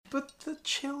But the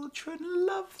children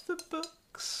love the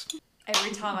books.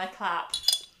 Every time I clap,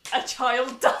 a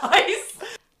child dies.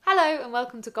 Hello and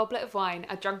welcome to Goblet of Wine,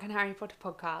 a drunken Harry Potter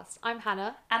podcast. I'm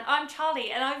Hannah. And I'm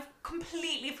Charlie, and I've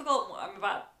completely forgotten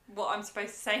what I'm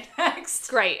supposed to say next.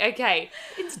 Great, okay.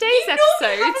 In today's You episode...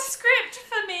 normally have a script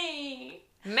for me.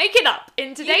 Make it up.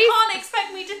 In today's... You can't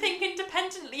expect me to think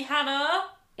independently, Hannah.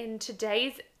 In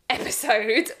today's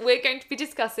episode, we're going to be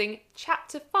discussing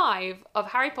Chapter 5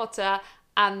 of Harry Potter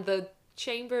and the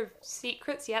Chamber of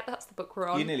Secrets. Yeah, that's the book we're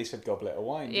on. You nearly said Goblet of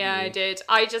Wine, didn't Yeah, you? I did.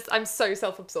 I'm so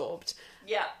self-absorbed.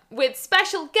 Yeah. With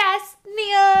special guest,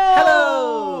 Neil!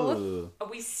 Hello! Are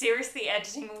we seriously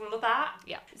editing all of that?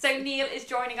 Yeah. So Neil is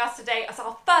joining us today as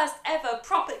our first ever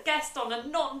proper guest on a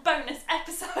non-bonus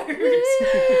episode.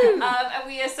 And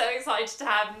we are so excited to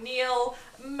have Neil,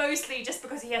 mostly just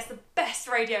because he has the best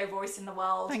radio voice in the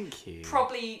world. Thank you.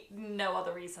 Probably no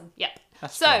other reason. Yep.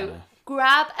 That's fair So, enough.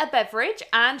 grab a beverage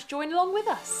and join along with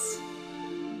us.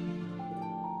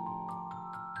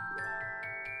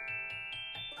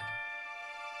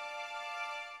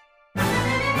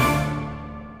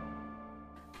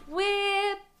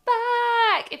 We're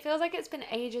back! It feels like it's been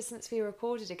ages since we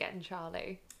recorded again,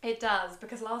 Charlie. It does,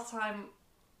 because last time,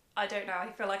 I don't know,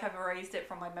 I feel like I've erased it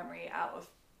from my memory out of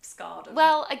Scarred.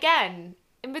 Well, again,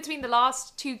 in between the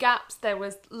last two gaps, there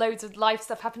was loads of life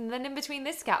stuff happened, and then in between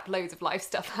this gap, loads of life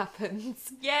stuff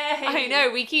happens. Yay! I know,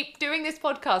 we keep doing this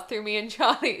podcast through me and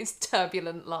Charlie's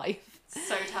turbulent life.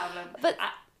 So turbulent. But...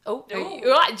 Let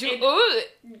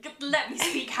me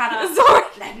speak, Hannah. Sorry.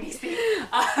 Let me speak.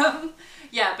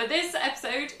 Yeah, but this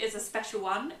episode is a special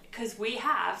one because we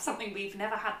have something we've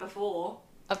never had before.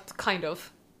 Kind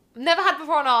of. Never had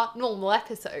before on our normal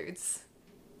episodes.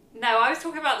 No, I was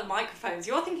talking about the microphones.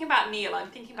 You're thinking about Neil, I'm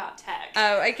thinking about tech.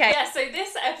 Oh, okay. Yeah, so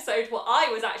this episode, what I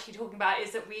was actually talking about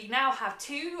is that we now have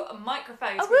two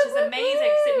microphones, Oh, which is woo, woo, amazing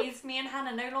because it woo. means me and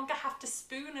Hannah no longer have to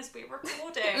spoon as we're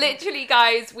recording. Literally,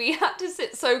 guys, we had to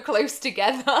sit so close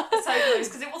together. So close,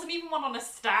 because it wasn't even one on a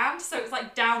stand, so it was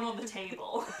like down on the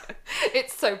table.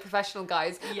 It's so professional,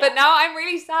 guys. Yeah. But now I'm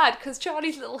really sad because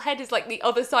Charlie's little head is like the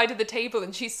other side of the table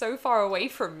and she's so far away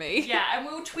from me. Yeah, and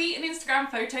we'll tweet and Instagram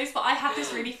photos, but I have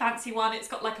this really fancy one. It's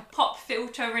got like a pop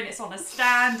filter and it's on a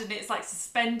stand and it's like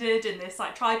suspended in this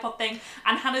like tripod thing.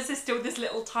 And Hannah's is still this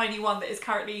little tiny one that is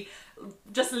currently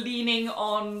just leaning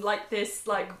on like this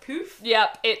like poof.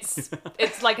 Yep, it's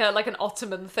like an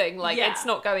ottoman thing, like Yeah. it's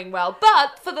not going well.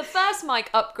 But for the first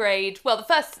mic upgrade, well,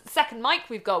 the second mic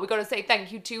we've got to say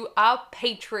thank you to our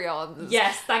Patreons.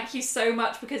 Yes, thank you so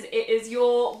much because it is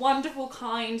your wonderful,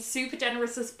 kind, super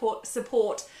generous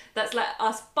support that's let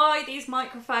us buy these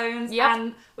microphones. Yep.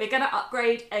 And we're going to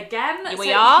upgrade again. Here we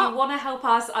so are. if you want to help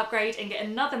us upgrade and get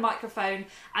another microphone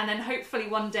and then hopefully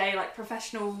one day like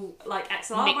professional like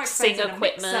XLR Mixing microphones and a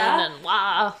equipment mixer, and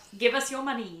wow. give us your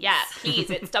money. Yeah, please.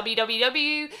 It's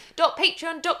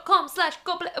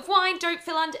www.patreon.com/goblet of wine. Don't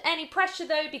feel under any pressure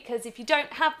though, because if you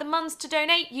don't have the funds to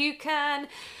donate, you can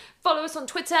follow us on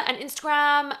Twitter and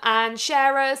Instagram and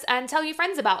share us and tell your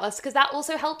friends about us because that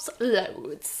also helps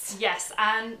loads. Yes,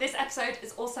 and this episode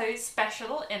is also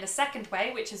special in a second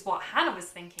way, which is what Hannah was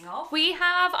thinking of. We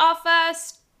have our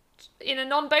first, in a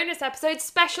non-bonus episode,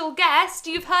 special guest.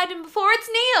 You've heard him before. It's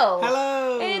Neil.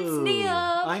 Hello! It's Neil.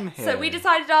 I'm here. So we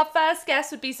decided our first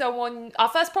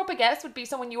proper guest would be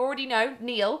someone you already know,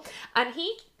 Neil, and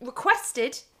he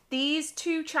requested these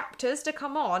two chapters to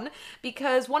come on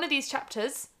because one of these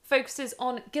chapters focuses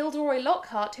on Gilderoy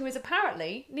Lockhart, who is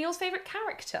apparently Neil's favourite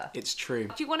character. It's true.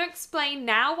 Do you want to explain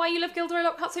now why you love Gilderoy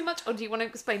Lockhart so much, or do you want to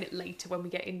explain it later when we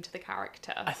get into the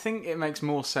character? I think it makes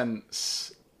more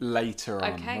sense later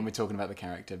on Okay. when we're talking about the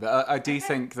character. But I do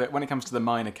think that when it comes to the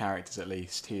minor characters, at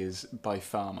least, he is by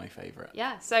far my favourite.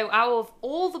 Yeah, so out of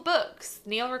all the books,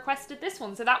 Neil requested this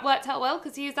one, so that worked out well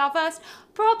because he is our first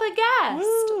proper guest.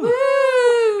 Woo!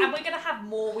 Woo! And we're going to have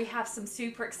more. We have some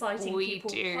super exciting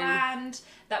people planned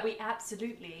that we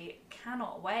absolutely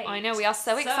cannot wait. I know, we are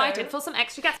so excited for some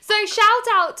extra guests. So shout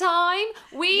out time.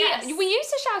 We used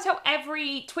to shout out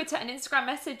every Twitter and Instagram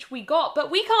message we got, but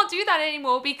we can't do that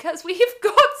anymore because we've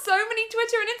got so many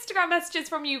Twitter and Instagram messages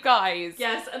from you guys.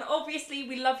 Yes, and obviously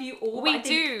we love you all. We I think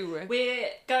do. We're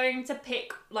going to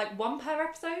pick like one per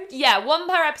episode. Yeah, one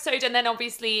per episode, and then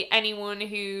obviously anyone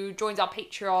who joins our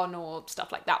Patreon or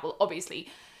stuff like that will obviously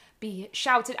be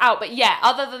shouted out. But yeah,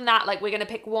 other than that, like we're going to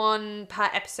pick one per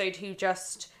episode who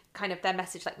just kind of their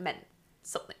message like meant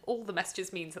something. All the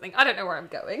messages mean something. I don't know where I'm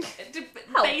going.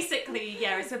 Basically,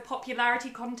 yeah, it's a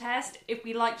popularity contest. If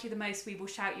we like you the most, we will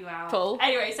shout you out. Cool.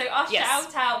 Anyway, so our Yes.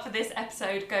 shout out for this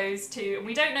episode goes to, and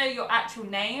we don't know your actual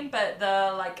name, but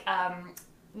the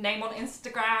name on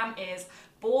Instagram is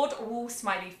bored wall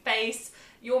smiley face.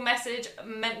 Your message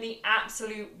meant the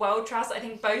absolute world to us. I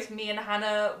think both me and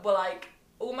Hannah were like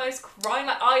almost crying.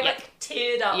 Like I like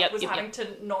teared up, was having to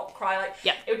not cry. Like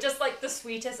it was just like the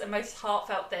sweetest and most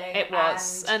heartfelt thing. It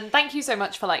was. And thank you so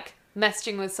much for like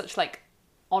messaging with such like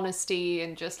honesty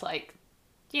and just like,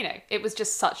 you know, it was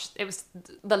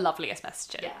the loveliest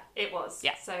messaging. Yeah, it was.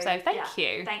 Yeah. So thank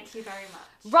you. Thank you very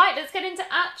much. Right, let's get into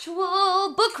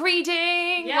actual book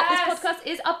reading. Yes. What this podcast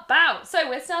is about. So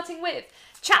we're starting with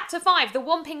Chapter 5, The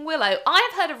Whomping Willow. I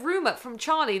have heard a rumour from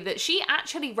Charlie that she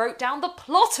actually wrote down the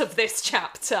plot of this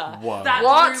chapter. Whoa. That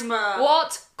rumour.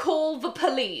 What? Call the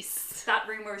police. That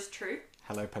rumour is true.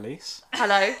 Hello, police.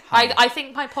 Hello. I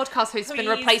think my podcast host's been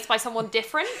Please. replaced by someone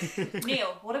different.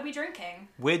 Neil, what are we drinking?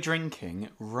 We're drinking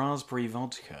raspberry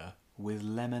vodka with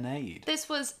lemonade. This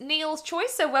was Neil's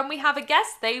choice, so when we have a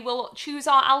guest, they will choose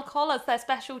our alcohol as their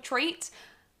special treat.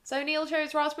 So Neil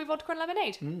chose raspberry vodka and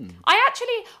lemonade.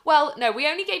 We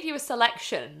only gave you a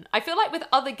selection. I feel like with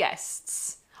other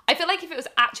guests, I feel like if it was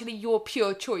actually your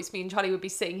pure choice, me and Charlie would be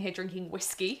sitting here drinking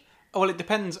whiskey. Oh, well, it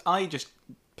depends. I just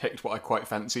picked what I quite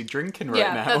fancy drinking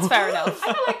now. That's fair enough.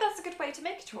 I feel like that's a good way to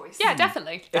make a choice. Yeah,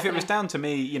 definitely. If it was down to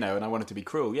me, you know, and I wanted to be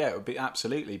cruel, it would be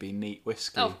absolutely be neat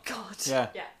whiskey. Oh, God. Yeah.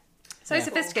 So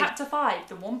sophisticated. Chapter 5,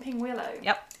 The Whomping Willow.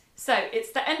 Yep. So,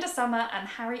 it's the end of summer and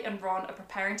Harry and Ron are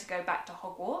preparing to go back to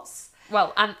Hogwarts.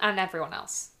 Well, and everyone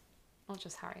else. Not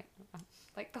just Harry.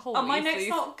 Like the whole Oh, my Weasleys. note's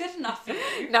not good enough for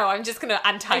you. No, I'm just going to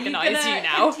antagonise you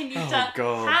now. Continue Oh, to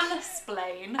God.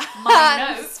 hand-splain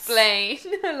my notes. Explain.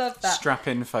 I love that. Strap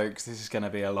in, folks. This is going to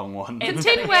be a long one. It's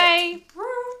Tin gonna way. get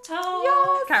brutal.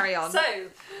 Yes. Carry on. So,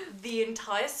 the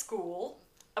entire school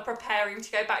are preparing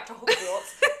to go back to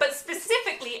Hogwarts, but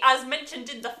specifically, as mentioned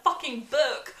in the fucking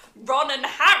book, Ron and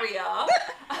Harry are.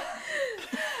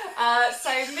 So,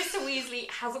 Mr. Weasley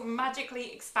has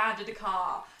magically expanded a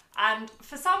car, and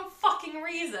for some fucking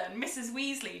reason, Mrs.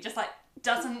 Weasley just, like,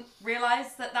 doesn't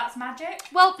realise that that's magic.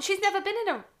 Well, she's never been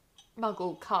in a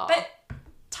muggle car. But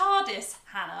TARDIS,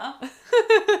 Hannah.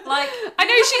 Like, I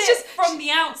know look she's at it just from the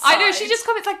outside. I know, she just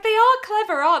comments like, they are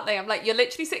clever, aren't they? I'm like, you're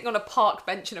literally sitting on a park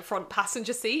bench in a front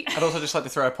passenger seat. I'd also just like to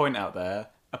throw a point out there,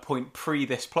 a point pre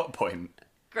this plot point.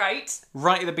 Great.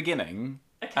 Right at the beginning,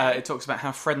 it talks about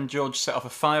how Fred and George set off a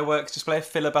fireworks display,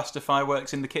 filibuster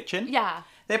fireworks in the kitchen. Yeah.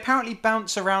 They apparently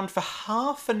bounce around for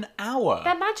half an hour.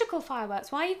 They're magical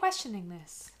fireworks. Why are you questioning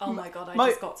this? Oh my god, I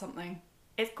just got something.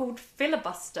 It's called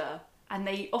filibuster, and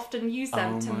they often use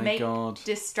them to make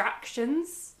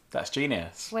distractions. That's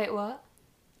genius. Wait, what?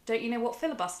 Don't you know what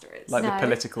filibuster is? Like No. the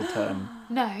political term.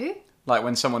 No. Like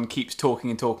when someone keeps talking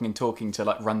and talking and talking to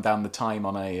like run down the time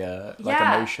on a a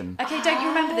motion. Okay, don't you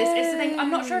remember this? It's the thing. I'm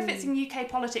not sure if it's in UK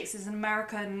politics, it's in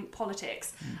American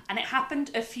politics, and it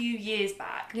happened a few years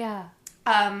back. Yeah.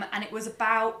 And it was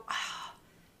about.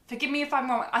 Forgive me if I'm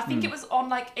wrong. I think it was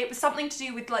on it was something to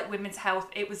do with like women's health.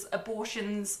 It was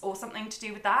abortions or something to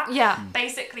do with that. Yeah.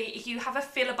 Basically, if you have a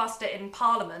filibuster in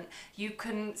Parliament, you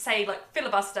can say like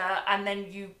filibuster, and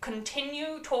then you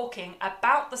continue talking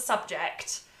about the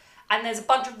subject. And there's a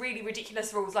bunch of really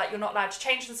ridiculous rules, like you're not allowed to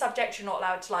change the subject, you're not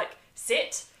allowed to like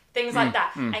sit, things like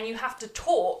that. And you have to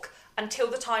talk until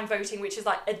the time voting, which is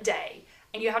like a day.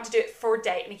 And you have to do it for a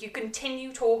day. And if you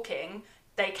continue talking,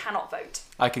 they cannot vote.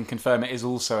 I can confirm it is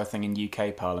also a thing in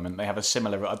UK Parliament. They have a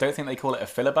similar... I don't think they call it a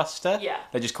filibuster. Yeah.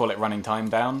 They just call it running time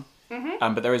down.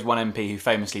 Mm-hmm. But there is one MP who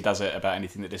famously does it about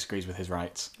anything that disagrees with his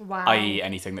rights. Wow. I.e.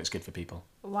 anything that's good for people.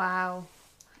 Wow.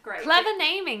 Great. Clever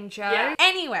naming, Joe. Yeah.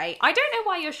 Anyway, I don't know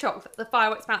why you're shocked that the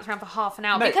fireworks bounce around for half an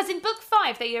hour. No. Because in book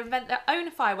 5, they invent their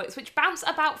own fireworks, which bounce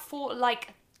about for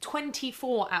like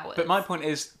 24 hours. But my point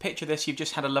is, picture this, you've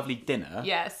just had a lovely dinner.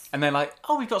 Yes. And they're like,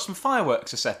 oh, we've got some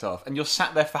fireworks to set off. And you're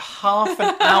sat there for half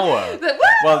an hour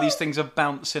while these things are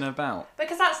bouncing about.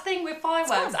 Because that's the thing with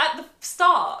fireworks. At the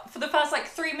start, for the first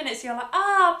 3 minutes, you're like,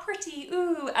 pretty,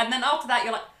 ooh. And then after that,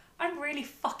 you're like, I'm really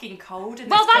fucking cold.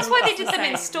 And Well, that's why they the did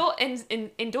them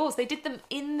same. indoors. They did them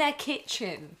in their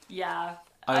kitchen. Yeah.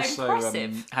 I also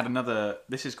Impressive. had another...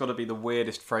 This has got to be the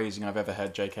weirdest phrasing I've ever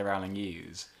heard J.K. Rowling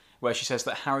use, where she says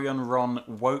that Harry and Ron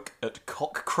woke at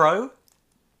cock crow.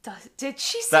 Did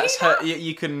she say That's that? her.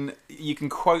 You can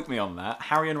quote me on that.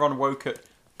 Harry and Ron woke at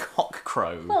cock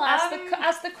crow. Well, as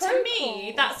the crow To me,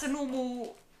 calls. that's a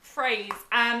normal phrase.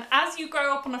 And as you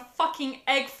grow up on a fucking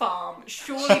egg farm,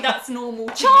 surely that's normal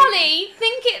to you. Charlie,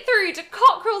 think it through. Do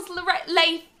cockerels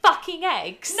lay fucking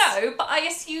eggs? No, but I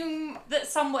assume that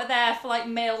some were there for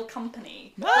male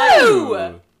company.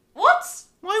 No! What?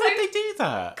 Why would they do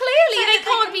that? Clearly, So they they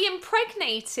can't can- be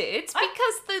impregnated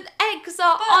because the eggs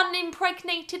are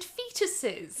unimpregnated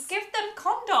fetuses. Give them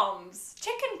condoms.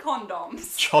 Chicken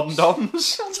condoms.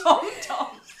 Chondoms?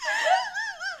 Tom-toms.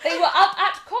 They were up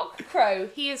at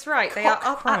cockcrow. He is right. They are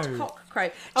up at Cockcrow.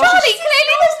 cockcrow. Oh, Charlie, just-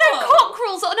 clearly there's no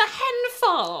cockerels on a hen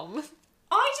farm.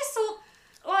 I just thought,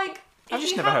 like, I've if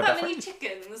just you never have heard that that many phrase.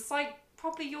 chickens, like,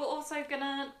 probably you're also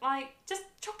gonna, like, just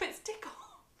chop its dick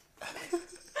off.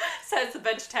 Says the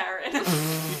vegetarian. Can we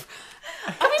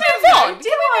move on? Do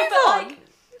I? But, like,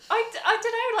 I don't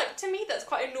know, like, to me that's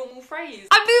quite a normal phrase.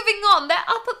 I'm moving on. They're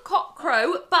up at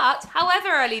cockcrow, but however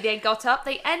early they got up,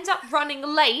 they end up running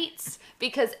late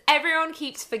because everyone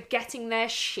keeps forgetting their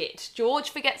shit. George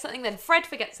forgets something, then Fred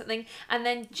forgets something, and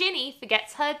then Ginny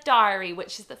forgets her diary,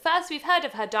 which is the first we've heard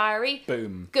of her diary.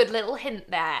 Boom. Good little hint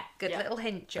there. Good Yeah. little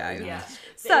hint, Joe. Yeah.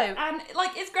 So, And,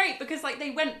 like, it's great because, like, they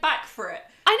went back for it.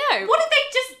 I know. What if they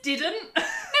just didn't? No,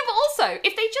 but also,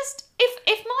 if they just,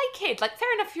 if my kid, like,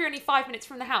 fair enough if you're only 5 minutes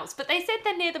from the house, but they said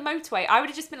they're near the motorway, I would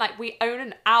have just been like, we own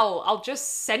an owl, I'll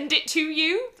just send it to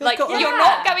you. Like, got- you're Yeah.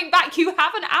 not going back, you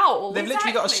have an owl. They've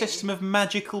literally got a Exactly. system of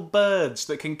magical birds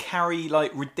that can carry,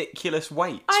 like, ridiculous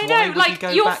weights. I Why know, would like, you go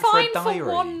you're back fine for a diary? for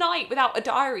one night without a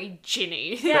diary,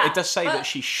 Ginny. Yeah. But it does say but- that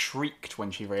she shrieked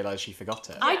when she realised she forgot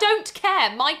it. I don't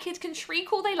care. My kid can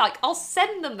shriek all they like. I'll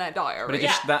send them their diary. But it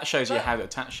just Yeah, that shows you but- how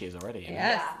attached she is already. You know?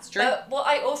 Yeah. it's true. But what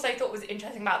I also thought was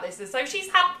interesting about this is, so she's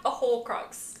had a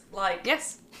Horcrux, like...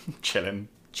 Yes, Chilling.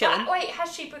 chilling. Wait,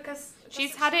 has she? Because...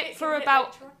 She's doesn't had she it get for given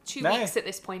about later on? 2 No. weeks at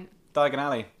this point. Diagon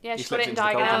Alley. Yeah, You she slipped got it in into the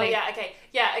Diagon cold Alley. one.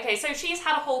 Yeah, okay. So she's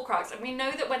had a Horcrux, and we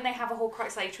know that when they have a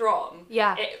Horcrux later on,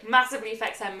 Yeah. it massively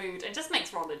affects their mood and just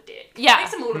makes Ron a dick. Yeah.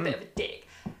 Makes them all a bit of a dick.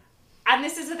 And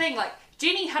this is the thing, like,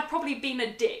 Ginny had probably been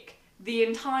a dick the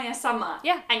entire summer.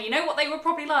 Yeah. And you know what they were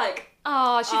probably like?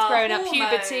 Oh, she's grown up.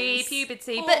 Puberty.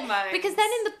 Hormones. But because then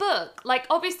in the book, like,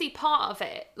 obviously part of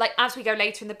it, like, as we go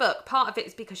later in the book, part of it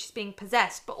is because she's being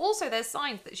possessed, but also there's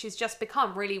signs that she's just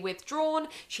become really withdrawn,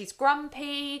 she's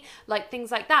grumpy, like, things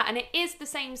like that. And it is the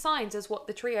same signs as what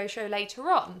the trio show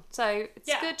later on. So it's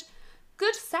Yeah.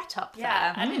 good setup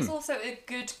Yeah. there. And it's also a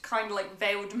good kind of, like,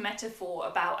 veiled metaphor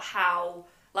about how,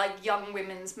 like, young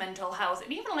women's mental health,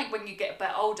 and even, like, when you get a bit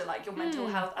older, like, your mental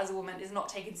health as a woman is not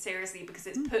taken seriously because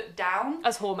it's put down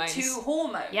As hormones. to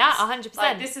hormones. Yeah,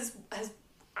 100%.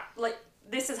 Like,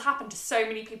 this has happened to so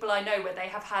many people I know where they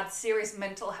have had serious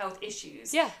mental health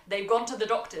issues. Yeah. They've gone to the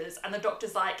doctors, and the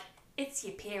doctor's like, it's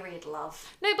your period,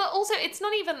 love. No, but also it's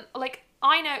not even like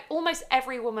I know almost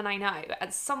every woman I know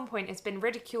at some point has been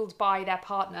ridiculed by their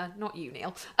partner, not you,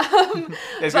 Neil. I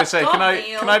was going to say, God, can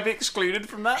Neil. I be excluded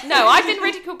from that? No, I've been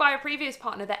ridiculed by a previous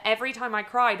partner that every time I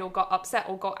cried or got upset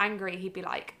or got angry, he'd be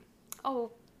like,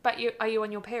 "Oh, but are you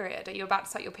on your period? Are you about to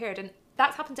start your period?" And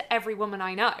that's happened to every woman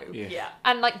I know. Yeah.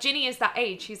 And like Ginny is that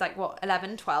age. She's like what,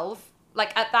 11, 12?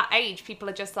 Like at that age, people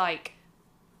are just like,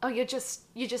 "Oh, you're just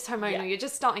hormonal. Yeah. You're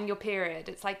just starting your period."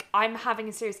 It's like I'm having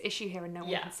a serious issue here and no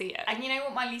one can see it. And you know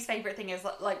what my least favourite thing is?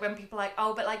 Like when people are like,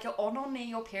 oh, but like you're on or near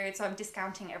your period, so I'm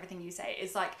discounting everything you say.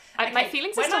 It's like, My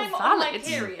feelings are when still I'm on my valid.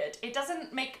 period, it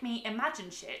doesn't make me imagine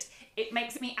shit. It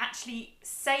makes me actually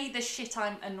say the shit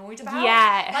I'm annoyed about.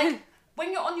 Yeah. Like,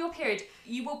 when you're on your period,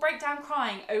 you will break down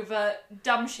crying over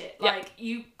dumb shit. Yeah. Like,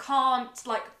 you can't,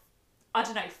 like, I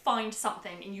don't know, find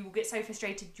something and you will get so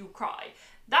frustrated you'll cry.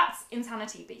 That's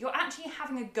insanity, but you're actually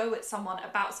having a go at someone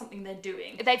about something they're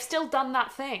doing. They've still done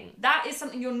that thing. That is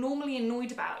something you're normally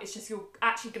annoyed about. It's just you're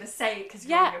actually going to say it because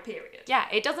you're on your period. Yeah,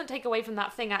 it doesn't take away from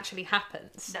that thing actually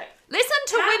happens. No. Listen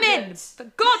to women, Tangents. for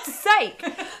God's sake.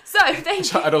 So they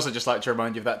So I'd also just like to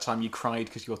remind you of that time you cried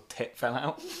because your tit fell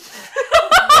out.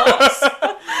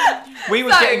 We were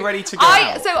getting ready to go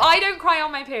out. So I don't cry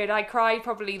on my period. I cry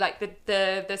probably like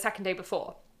the second day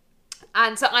before.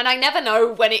 And I never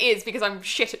know when it is because I'm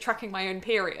shit at tracking my own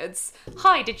periods.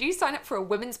 Hi, did you sign up for a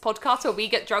women's podcast where we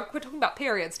get drunk? We're talking about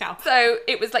periods now. So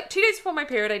it was like 2 days before my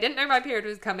period. I didn't know my period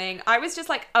was coming. I was just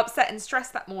like upset and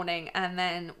stressed that morning. And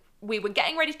then we were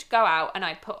getting ready to go out and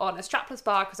I put on a strapless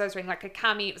bar because I was wearing like a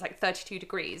cami. It was like 32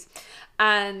 degrees.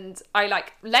 And I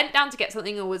like leant down to get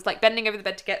something or was like bending over the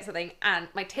bed to get something. And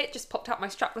my tit just popped out my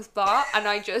strapless bar and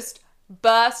I just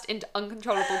burst into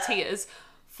uncontrollable tears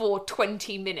for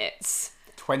 20 minutes.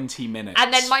 20 minutes.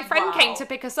 And then my friend Wow. came to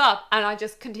pick us up and I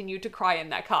just continued to cry in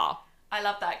their car. I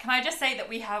love that. Can I just say that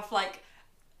we have, like,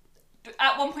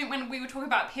 at one point when we were talking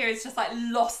about periods, just, like,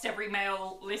 lost every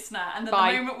male listener. And then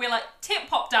Bye. the moment we're like, tit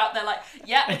popped out, they're like,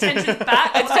 yeah, attention's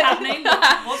back. What's happening?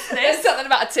 What's There's this? something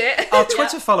about a tit. Our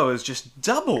Twitter followers just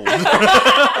doubled. They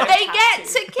get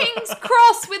to King's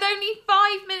Cross with only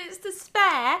 5 minutes to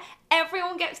spare.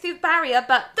 Everyone gets through the barrier,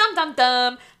 but dum dum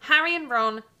dum, Harry and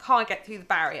Ron can't get through the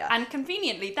barrier. And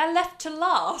conveniently, they're left to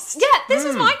last. yeah, this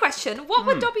is my question. What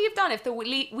would Dobby have done if the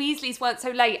Weasleys weren't so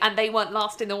late and they weren't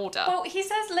last in order? Well, he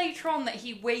says later on that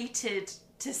he waited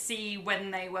to see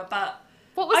when they were, but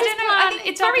What was I his don't know, I plan? think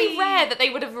It's very Dobby- rare that they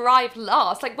would have arrived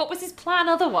last. Like, what was his plan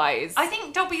otherwise? I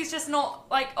think Dobby's just not,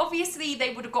 like, obviously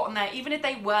they would have gotten there, even if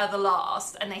they were the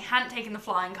last and they hadn't taken the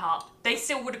flying car, they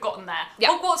still would have gotten there. Yeah.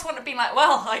 Hogwarts wouldn't have been like,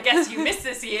 well, I guess you missed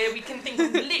this year, we can think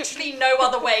of literally no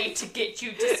other way to get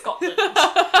you to Scotland.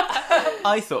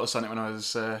 I thought of something when I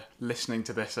was listening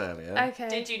to this earlier. Okay.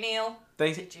 Did you, Neil?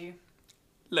 Did you?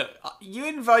 Look, you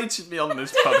invited me on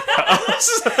this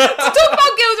podcast. Talk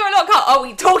about Gilderoy Lockhart. Are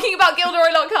we talking about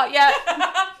Gilderoy Lockhart? Yeah.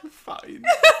 Fine.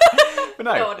 But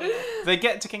Go no, on, Neil. they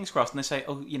get to King's Cross and they say,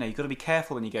 oh, you know, you've got to be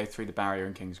careful when you go through the barrier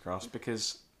in King's Cross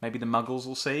because maybe the muggles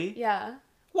will see. Yeah.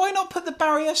 Why not put the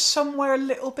barrier somewhere a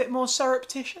little bit more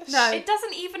surreptitious? No. It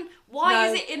doesn't even... Why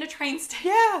No. is it in a train station?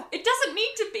 Yeah. It doesn't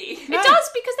need to be. It does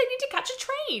because they need to catch a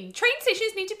train. Trains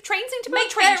need to build Make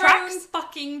train their tracks. own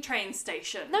fucking train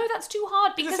station. No, that's too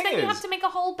hard because thing then you is- have to make a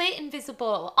whole bit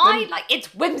invisible.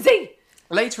 It's whimsy.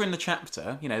 Later in the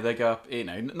chapter, you know, they go up, you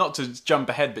know, not to jump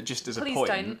ahead, but just as a Please point.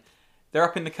 don't. They're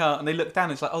up in the car and they look down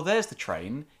and it's like, oh, there's the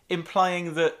train,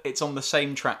 implying that it's on the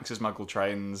same tracks as Muggle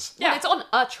trains, Yeah, it's on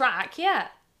a track. Yeah.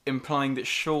 implying that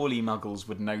surely Muggles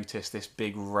would notice this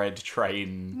big red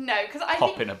train. No, because I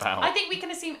Popping think about. I think we can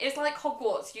assume it's like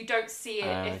Hogwarts. You don't see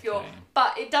it if you're, Okay.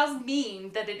 but it does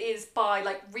mean that it is by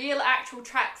like real actual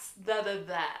tracks that are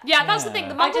there. Yeah, that's the thing.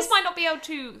 The Yeah. Muggles might not be able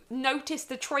to notice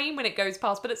the train when it goes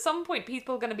past, but at some point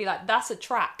people are going to be like, that's a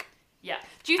track. Yeah.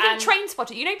 Do you think And train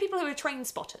spotter? You know people who are train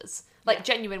spotters? Like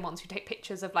genuine ones who take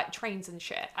pictures of like trains and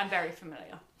shit. I'm very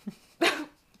familiar.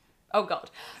 Oh god.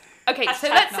 Okay, so Hashtag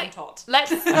let's say non-tot.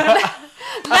 let's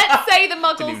say the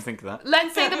Muggles. Didn't even think of that.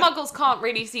 Let's say the Muggles can't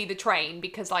really see the train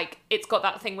because, like, it's got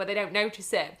that thing where they don't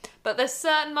notice it. But there's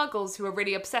certain Muggles who are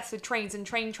really obsessed with trains and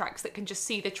train tracks that can just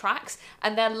see the tracks,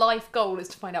 and their life goal is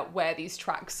to find out where these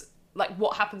tracks, like,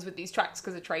 what happens with these tracks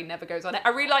because a train never goes on it. I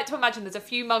really like to imagine there's a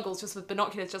few Muggles just with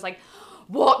binoculars, just like,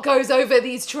 what goes over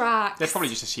these tracks? They'd probably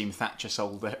just assume Thatcher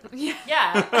sold it.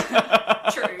 Yeah.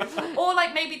 True. Or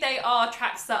like maybe they are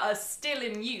tracks that are still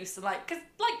in use, like because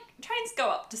like trains go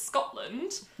up to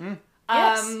Scotland.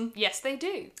 Yes, they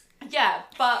do. Yeah,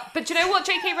 but But do you know what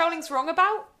J.K. Rowling's wrong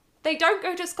about? They don't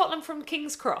go to Scotland from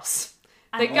King's Cross.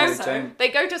 They and go. also, They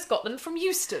go to Scotland from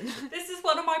Euston. this is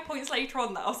one of my points later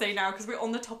on that I'll say now because we're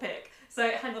on the topic. So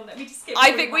hang on, let me just skip. I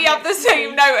through think my we have the notes.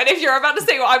 same note, and if you're about to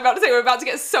say what I'm about to say, we're about to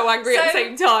get so angry at the So-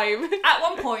 same time. At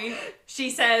one point, she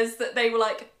says that they were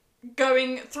like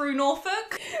going through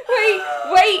Norfolk.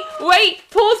 Wait!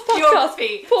 Pause podcast.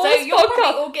 Geography. Pause So you're podcast.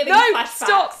 probably all getting no,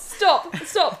 flashbacks.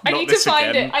 stop. I Not need to this find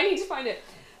again. it. I need to find it.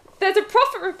 There's a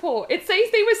prophet report. It says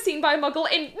they were seen by a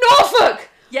Muggle in Norfolk.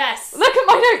 Yes. Look at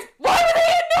my notes. Why were they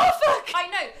in Norfolk? I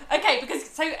know. Okay, because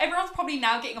so everyone's probably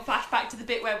now getting a flashback to the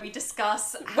bit where we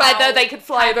discuss Whether how they could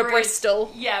fly over Hagrid-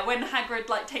 Bristol. Yeah, when Hagrid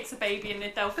like takes a baby and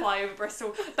they'll fly over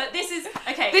Bristol. But this is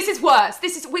okay. This is worse.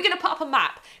 We're gonna put up a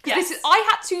map because Yes. I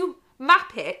had to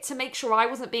map it to make sure I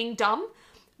wasn't being dumb.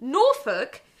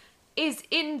 Norfolk is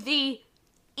in the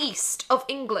east of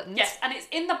England. Yes, and it's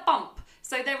in the bump.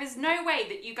 So there is no way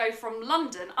that you go from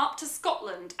London up to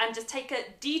Scotland and just take a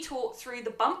detour through the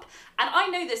bump. And I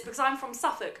know this because I'm from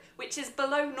Suffolk, which is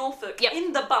below Norfolk, Yep.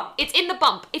 in the bump. It's in the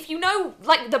bump. If you know,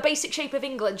 like, the basic shape of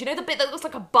England, you know the bit that looks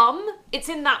like a bum? It's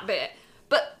in that bit.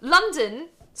 But London,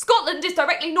 Scotland is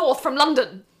directly north from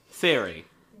London. Theory.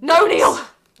 No, Neil.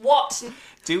 What?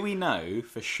 Do we know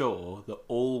for sure that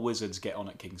all wizards get on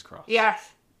at King's Cross? Yeah.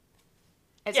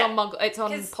 It's Yeah. on It's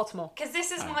on 'Cause- Pottermore. Because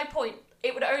this is my point.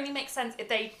 It would only make sense if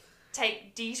they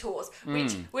take detours,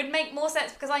 which would make more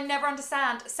sense because I never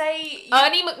understand. Say,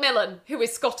 Ernie Macmillan, who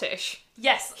is Scottish,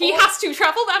 yes, he or- has to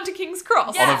travel down to King's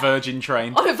Cross Yeah. On a Virgin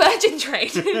train. on a Virgin train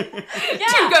to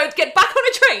go get back on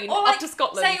a train or like, up to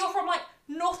Scotland. Say you're from like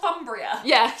Northumbria.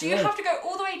 Yeah. Do you have to go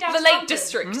all the way down The to Lake London?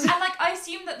 District. And like, I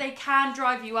assume that they can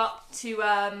drive you up to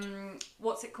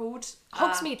what's it called?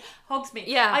 Hogsmeade. Hogsmeade.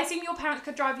 Yeah. I assume your parents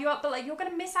could drive you up, but like you're going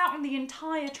to miss out on the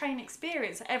entire train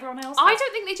experience that everyone else. I has.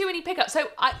 don't think they do any pickup. So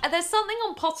there's something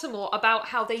on Pottermore about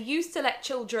how they used to let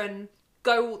children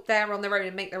go there on their own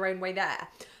and make their own way there.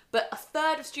 But a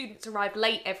third of students arrive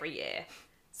late every year.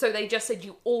 So they just said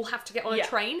you all have to get on a Yeah.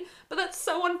 train. But that's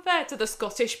so unfair to the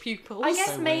Scottish pupils. I guess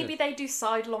So maybe weird. they do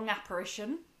sidelong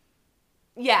apparition.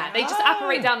 Yeah, they just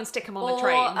apparate down and stick them on the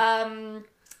train. Or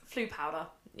flu powder.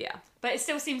 Yeah. But it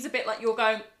still seems a bit like you're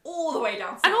going all the way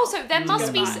down south. And also there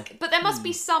must be back. but there must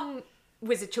be some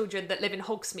wizard children that live in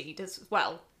Hogsmeade as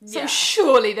well. So Yeah.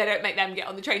 surely they don't make them get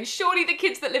on the train. Surely the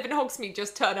kids that live in Hogsmeade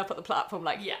just turn up at the platform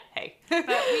like, Yeah. hey. But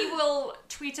we will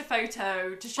tweet a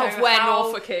photo to show Of where how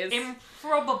Norfolk is.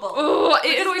 improbable. Oh, it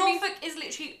because annoyed me. Norfolk is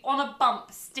literally on a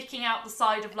bump sticking out the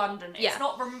side of London. It's Yeah.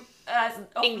 not of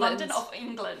England. London, of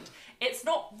England. It's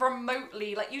not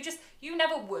remotely like you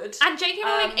never would. And J.K.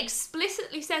 Rowling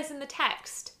explicitly says in the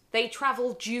text, they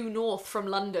travel due north from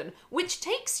London, which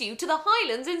takes you to the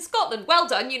Highlands in Scotland. Well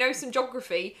done, you know some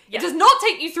geography. Yeah. It does not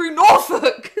take you through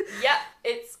Norfolk. Yeah,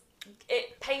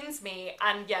 it pains me,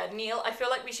 and yeah, Neil, I feel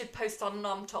like we should post on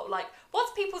Top, like,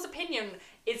 what's people's opinion?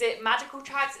 Is it magical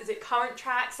tracks? Is it current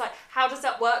tracks? Like, how does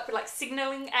that work with like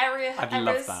signalling errors? I'd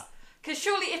love that. Because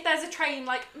surely if there's a train,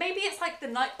 like, maybe it's like the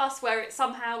night bus where it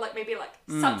somehow, like, maybe like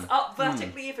sucks up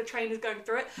vertically if a train is going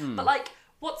through it. But like,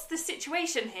 what's the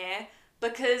situation here?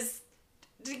 Because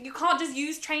you can't just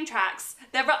use train tracks.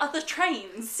 There are other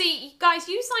trains. See, guys,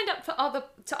 you signed up for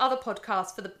other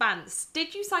podcasts for the bands.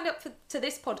 Did you sign up to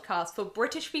this podcast for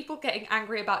British people getting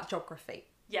angry about geography?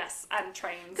 Yes, and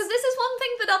trains. Because this is one thing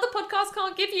that other podcasts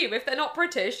can't give you if they're not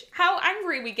British. How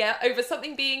angry we get over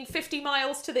something being 50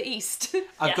 miles to the east.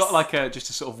 I've got like just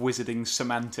a sort of wizarding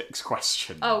semantics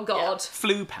question. Oh, God.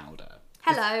 Flu powder.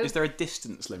 Hello. Is there a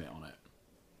distance limit on it?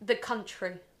 The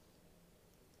country.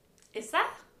 Is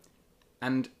that?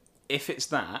 And if it's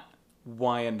that,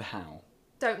 why and how?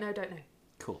 Don't know.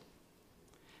 Cool.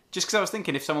 Just because I was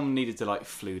thinking if someone needed to like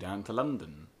flew down to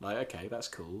London, like, okay, that's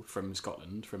cool, from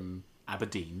Scotland, from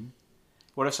Aberdeen.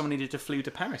 What if someone needed to flew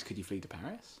to Paris? Could you flew to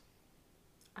Paris?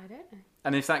 I don't know.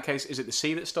 And if that case, is it the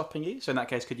sea that's stopping you? So in that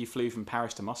case, could you flew from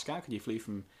Paris to Moscow? Could you flew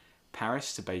from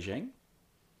Paris to Beijing?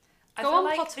 I Go feel on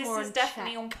like Pottermore this is and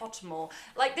definitely check. on Pottermore.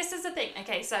 Like, this is the thing.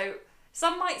 Okay, so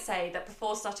some might say that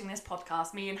before starting this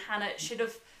podcast, me and Hannah should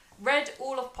have read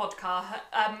all of Pottermore.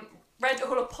 Say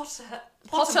Pottercast.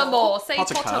 Pottermore.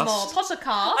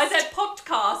 Pottercast. I said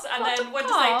podcast, and then went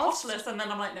to say Pottercast. Potterless, and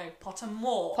then I'm like, no,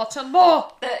 Pottermore.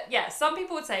 Pottermore. But yeah, some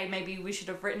people would say maybe we should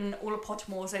have written all of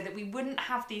Pottermore so that we wouldn't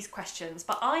have these questions.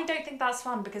 But I don't think that's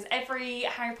fun because every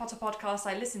Harry Potter podcast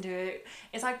I listen to,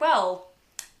 it's like, well,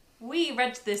 we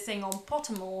read this thing on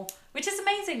Pottermore, which is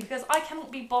amazing because I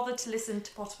cannot be bothered to listen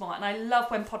to Pottermore, and I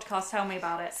love when podcasts tell me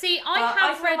about it. See, I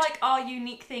have feel read... like our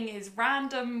unique thing is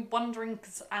random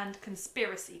wonderings and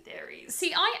conspiracy theories.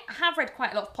 See, I have read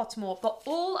quite a lot of Pottermore, but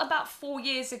all about 4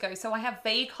 years ago, so I have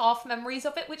vague half memories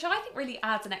of it, which I think really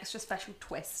adds an extra special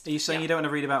twist. Are you saying you don't want to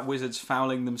read about wizards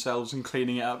fouling themselves and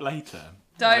cleaning it up later?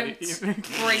 Don't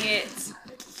bring it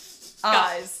up.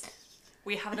 Guys,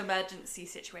 we have an emergency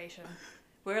situation.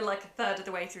 We're like a third of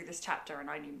the way through this chapter and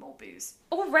I need more booze.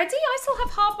 Already? I still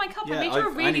have half my cup. I made you a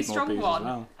really strong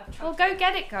one. Well, go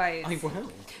get it, guys. I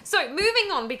will. So, moving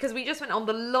on, because we just went on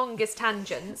the longest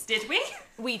tangents. Did we?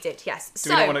 We did, yes. Do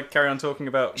we not want to carry on talking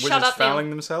about Shut wizards up, Neil. fouling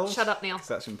themselves? Shut up, Neil. 'Cause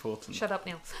that's important. Shut up,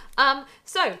 Neil.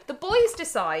 So, the boys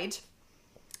decide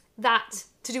that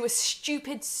to do a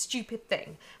stupid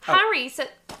thing. Harry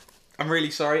said... I'm really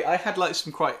sorry. I had like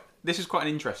some quite... This is quite an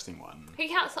interesting one.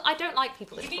 I don't like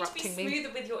people You need to be interrupting me.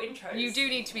 smoother with your intros. You do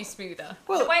need to be smoother.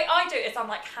 The way I do it is I'm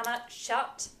like, Hannah,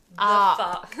 shut the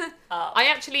fuck up.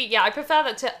 I prefer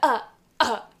that to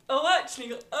Oh, actually,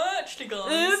 guys.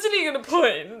 Actually gonna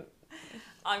point.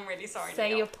 I'm really sorry, Say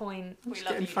Neil. your point. We love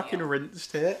Getting you, fucking Neil.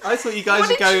 rinsed here. I thought you guys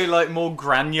would go like more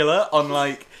granular on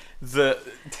like the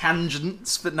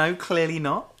tangents, but no, clearly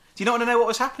not. Do you not want to know what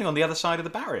was happening on the other side of the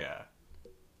barrier?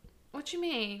 What do you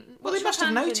mean? Well, What's they must your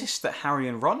have tangent? noticed that Harry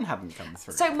and Ron hadn't come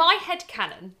through. So my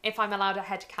headcanon, if I'm allowed a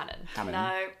headcanon, Canon.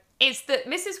 No. is that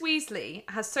Mrs. Weasley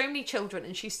has so many children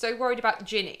and she's so worried about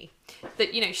Ginny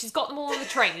that, you know, she's got them all on the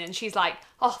train and she's like,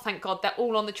 oh, thank God, they're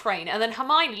all on the train. And then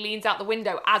Hermione leans out the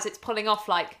window as it's pulling off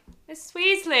like, Mrs.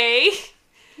 Weasley,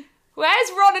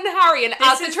 where's Ron and Harry? And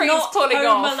as the is train's not pulling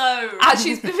Home off, Alone. as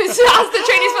the train is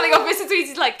pulling off, Mrs.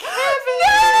 Weasley's like, Kevin!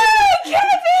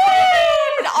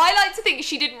 I like to think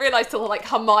she didn't realise till like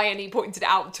Hermione pointed it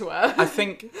out to her. I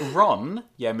think Ron,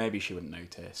 yeah, maybe she wouldn't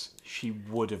notice. She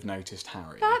would have noticed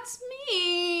Harry. That's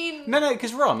mean. No,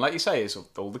 because Ron, like you say, is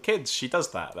all the kids. She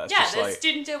does that. That's Yeah, just there's like...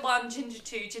 Ginger 1, Ginger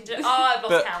 2, Ginger... Oh, I've lost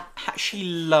But count. she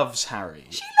loves Harry.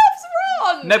 She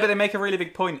loves Ron. No, but they make a really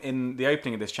big point in the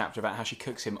opening of this chapter about how she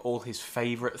cooks him all his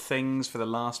favourite things for the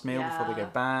last meal before they go Yeah.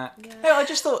 back. Yeah. No, I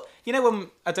just thought, you know, when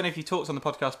I don't know if you talked on the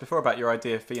podcast before about your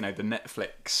idea for, you know, the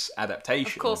Netflix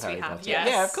adaptation. Of course we Harry have, Potter. yes.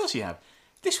 Yeah, of course you have.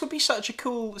 This would be such a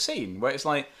cool scene where it's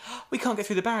like, we can't get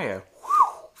through the barrier.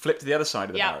 Flip to the other side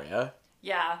of the Yeah. barrier.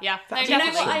 Yeah. Yeah. No, That's you know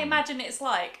awesome. what I imagine it's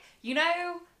like? You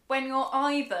know when you're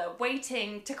either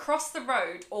waiting to cross the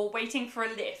road or waiting for a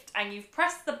lift and you've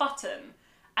pressed the button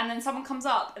and then someone comes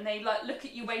up and they like look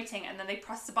at you waiting, and then they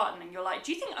press the button, and you're like,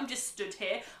 do you think I'm just stood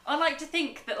here? I like to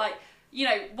think that like, you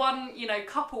know, one, you know,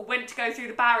 couple went to go through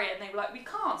the barrier and they were like, we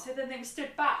can't. So then they were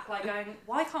stood back, like going,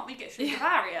 why can't we get through the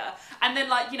barrier? And then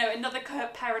like, you know, another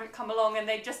parent come along and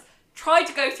they just tried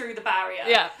to go through the barrier.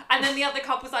 Yeah. And then the other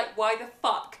couple was like, why the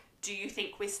fuck do you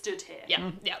think we're stood here?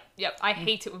 Yeah. I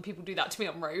hate it when people do that to me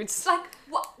on roads. It's like,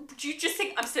 what? Do you just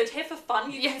think I'm stood here for fun?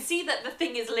 You can see that the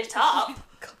thing is lit up.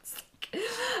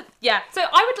 Yeah, so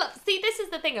I would love see. This is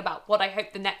the thing about what I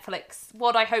hope when the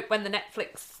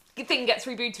Netflix thing gets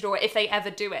rebooted, or if they ever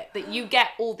do it, that you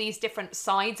get all these different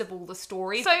sides of all the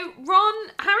stories. So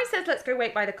Harry says, let's go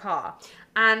wait by the car,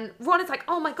 and Ron is like,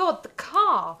 oh my god, the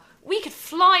car, we could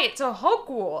fly it to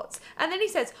Hogwarts. And then he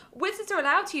says, wizards are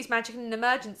allowed to use magic in an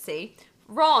emergency.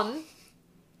 Ron,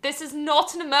 this is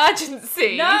not an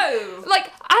emergency. No.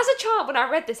 Like, as a child, when I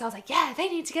read this, I was like, yeah, they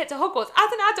need to get to Hogwarts.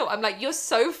 As an adult, I'm like, you're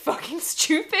so fucking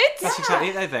stupid. That's exactly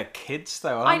it. They're kids,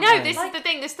 though, I aren't know, they? this is the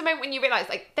thing. This is the moment when you realise,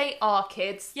 like, they are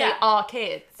kids. Yeah. They are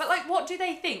kids. But like, what do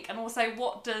they think? And also,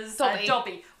 what does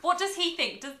Dobby. What does he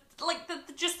think? Does like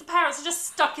just the parents are just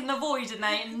stuck in the void and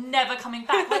they're never coming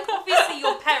back? Like, obviously,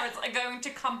 your parents are going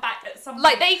to come back at some point.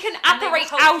 Like, they can and they will apparate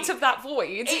help out you. of that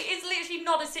void. It is literally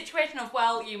not a situation of,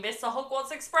 well, you missed the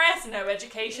Hogwarts Express, no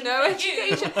education. No for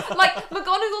education. You. Like,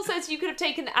 McGonagall says you could have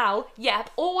taken Al. Yep.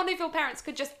 Or one of your parents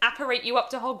could just apparate you up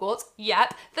to Hogwarts.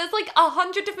 Yep. There's like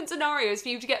 100 different scenarios for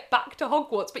you to get back to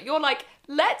Hogwarts, but you're like,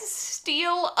 let's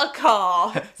steal a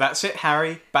car. That's it,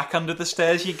 Harry. Back under the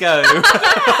stairs you go.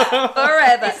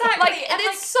 Forever. Exactly. Like, and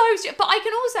it's so... But I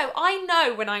can also... I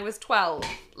know when I was 12,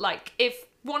 like, if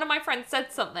one of my friends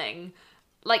said something...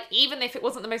 Like, even if it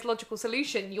wasn't the most logical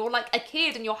solution, you're like a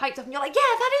kid and you're hyped up and you're like, yeah,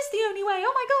 that is the only way.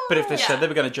 Oh my god. But if they said they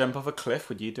were going to jump off a cliff,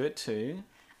 would you do it too?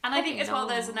 And I think as well,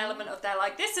 there's an element of they're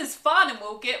like, this is fun and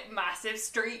we'll get massive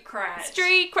street cred.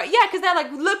 Yeah, because they're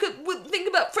like, think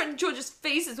about Fred and George's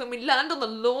faces when we land on the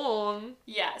lawn.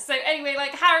 Yeah, so anyway,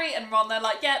 like Harry and Ron, they're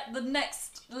like, yeah, the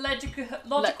next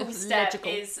logical step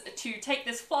is to take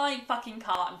this flying fucking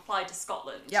car and fly to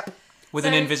Scotland. Yep. With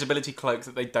an invisibility cloak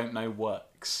that they don't know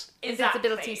works. Exactly.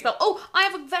 Invisibility spell. Oh, I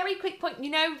have a very quick point. You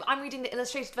know, I'm reading the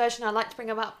illustrated version. I like to bring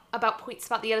about points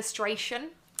about the illustration.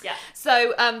 Yeah.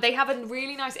 So they have a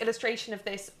really nice illustration of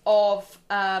this of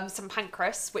St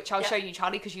Pancras, which I'll show you,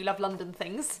 Charlie, because you love London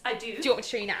things. I do. Do you want me to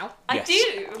show you now? I do.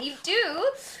 You do.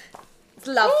 It's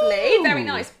lovely. Ooh. Very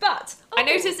nice. But I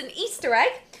noticed an Easter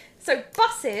egg. So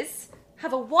buses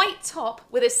have a white top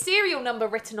with a serial number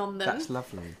written on them. That's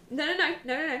lovely. No.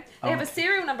 They have a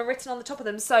serial number written on the top of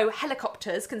them so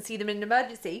helicopters can see them in an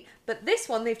emergency. But this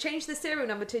one, they've changed the serial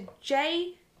number to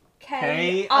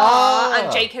JKR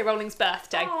and J.K. Rowling's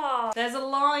birthday. Oh, there's a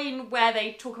line where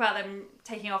they talk about them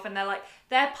taking off and they're like,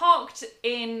 they're parked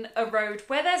in a road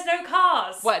where there's no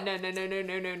cars. What? No.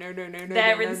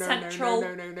 They're in central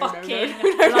fucking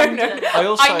London.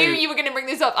 I knew you were going to bring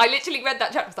this up. I literally read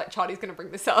that chapter. I was like, Charlie's going to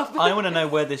bring this up. I want to know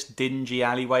where this dingy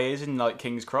alleyway is in, like,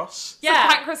 King's Cross. Yeah, St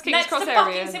Pancras, King's next Cross to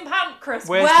area. fucking St Pancras.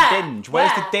 Where's the dinge?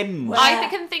 Where's the dinge? Where?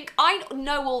 I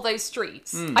know all those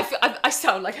streets. I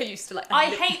sound like I used to like. I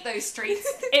hate those streets.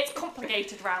 It's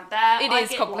complicated around there. It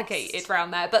is complicated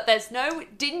around there, but there's no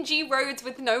dingy roads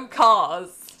with no cars.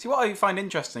 See, what I find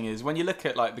interesting is when you look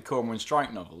at, like, the Cormoran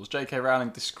Strike novels, J.K. Rowling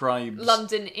describes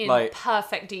London in like,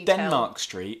 perfect detail. Denmark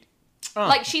Street. Oh,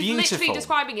 Like, she's beautiful. literally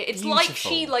describing it. It's like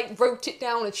she, like, wrote it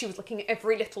down and she was looking at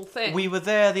every little thing. We were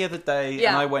there the other day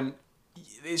and I went,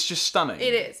 it's just stunning.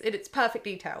 It is. It's perfect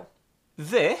detail.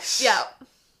 This? Yeah.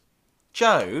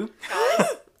 Joe? Guys,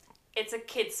 it's a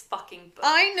kid's fucking book.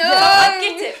 I know! I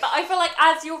get it, but I feel like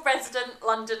as your resident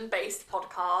London-based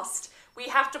podcast, we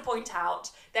have to point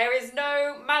out there is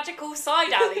no magical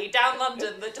side alley down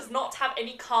London that does not have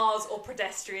any cars or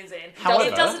pedestrians in. However,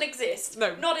 it doesn't exist.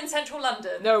 No. Not in central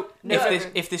London. No.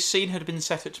 If this scene had been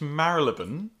set at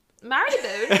Marylebone,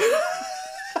 Marylebone?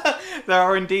 there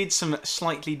are indeed some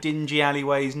slightly dingy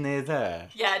alleyways near there.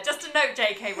 Yeah, just a note,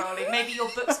 J.K. Rowling. Maybe your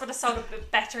books would have sold a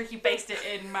bit better if you based it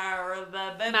in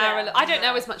Marylebone. I don't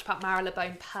know as much about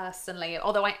Marylebone personally,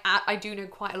 although I do know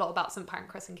quite a lot about St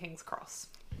Pancras and King's Cross.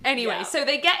 Anyway, so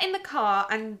they get in the car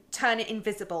and turn it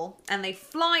invisible, and they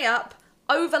fly up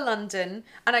over London.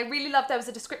 And I really loved there was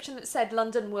a description that said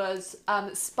London was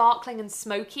sparkling and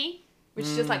smoky, which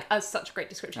is just like such a great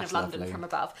description of London lovely. from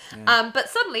above. Yeah. But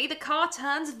suddenly the car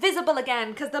turns visible again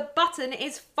because the button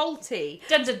is faulty.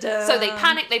 Dun, dun, dun. So they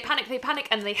panic,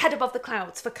 and they head above the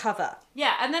clouds for cover.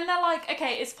 Yeah, and then they're like,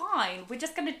 okay, it's fine. We're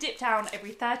just going to dip down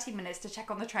every 30 minutes to check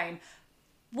on the train.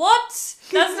 What?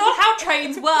 That's not how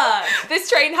trains work. This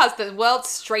train has the world's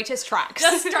straightest tracks.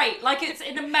 Just straight, like it's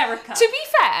in America. To be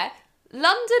fair,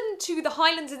 London to the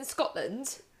Highlands in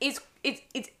Scotland is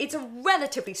it's a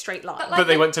relatively straight line. But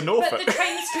they went to Norfolk. But the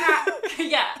train track,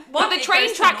 yeah. But the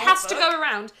train track has to go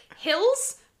around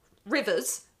hills,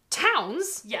 rivers,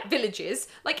 towns, villages.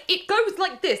 Like, it goes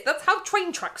like this. That's how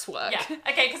train tracks work. Yeah.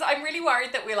 Okay, because I'm really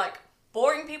worried that we're like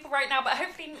boring people right now, but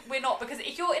hopefully we're not, because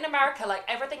if you're in America, like,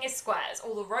 everything is squares.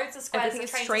 All the roads are squares, Everything the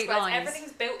is trains straight are squares, lines.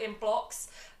 everything's built in blocks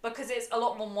because it's a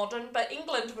lot more modern. But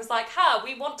England was like,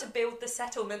 we want to build the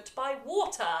settlement by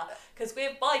water because we're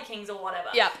Vikings or whatever.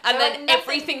 Yeah, and So, then like,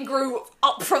 everything grew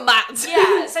up from that.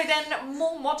 Yeah, so then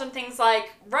more modern things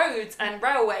like roads and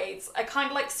railways are kind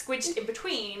of like squidged in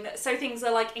between, so things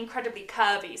are like incredibly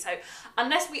curvy. So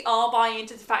unless we are buying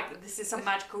into the fact that this is some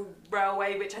magical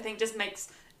railway, which I think just makes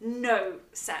no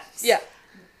sense. Yeah.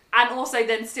 And also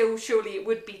then still surely it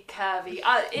would be curvy.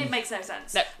 It makes no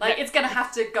sense. No, It's going to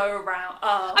have to go around.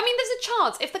 I mean, there's a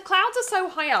chance if the clouds are so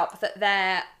high up that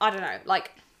they're, I don't know,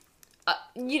 like,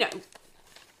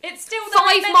 it's still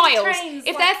 5 miles. Trains,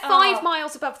 If like, they're 5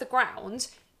 miles above the ground,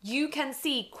 you can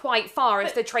see quite far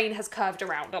if the train has curved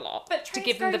around a lot but to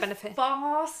give them the go benefit.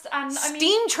 fast, and I mean,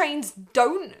 Steam trains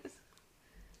don't.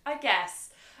 I guess,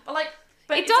 but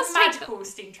It it's does a take- magical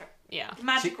steam train. Yeah.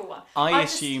 Magical one. I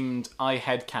just- assumed, I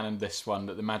headcanoned this one,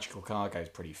 that the magical car goes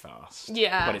pretty fast.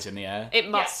 Yeah. When it's in the air. It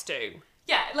must do.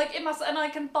 Yeah, like it must, and I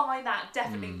can buy that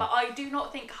definitely. But I do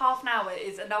not think half an hour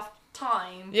is enough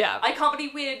time. Yeah. I can't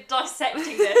believe we're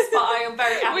dissecting this, but I am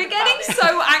very angry We're getting about this.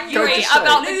 so angry just say-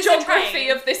 about the Lose a geography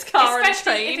train, of this car and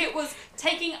especially train. if it was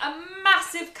taking a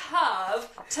massive curve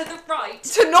to the right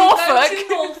To Norfolk. go to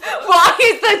Norfolk. Why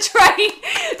is the train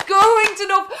going to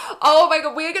Norfolk? Oh my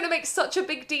god, we're going to make such a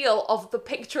big deal of the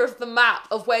picture of the map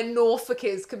of where Norfolk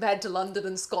is compared to London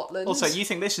and Scotland. Also, you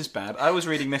think this is bad? I was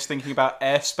reading this thinking about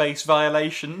airspace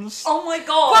violations. Oh my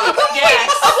god! Well, at one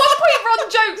yes. point, Ron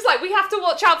jokes like we have to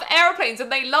watch out for aeroplanes,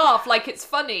 and they laugh like it's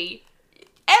funny.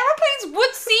 Aeroplanes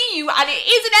would see you, and it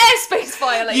is an airspace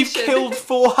violation. You've killed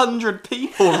 400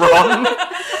 people, Ron.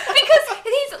 Because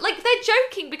they're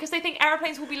joking because they think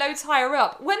aeroplanes will be loads higher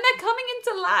up. When they're coming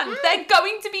into land, they're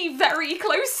going to be very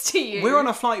close to you. We're on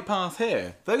a flight path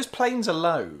here. Those planes are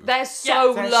low. They're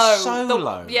so they're low. so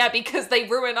low. Yeah, because they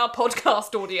ruin our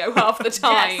podcast audio half the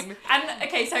time. Yes. And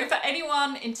okay, so for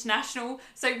anyone international,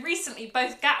 so recently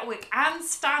both Gatwick and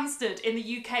Stansted in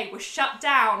the UK were shut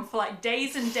down for like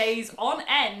days and days on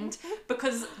end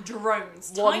because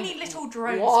drones, tiny little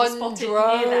drones were spotted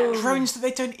near them. Drones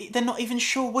that they're not even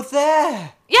sure were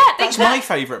there. Yeah, That's my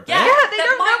favourite bit. Yeah, they that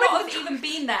don't might know not have even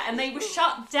been there, and they were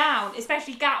shut down.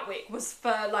 Especially Gatwick was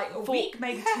for like a week,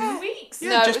 maybe 2 weeks.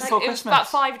 Yeah, just before it was Christmas. about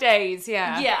 5 days,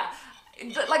 yeah. Yeah.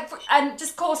 But and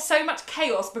just caused so much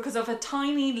chaos because of a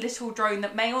tiny little drone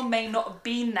that may or may not have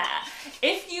been there.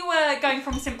 If you were going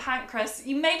from St Pancras,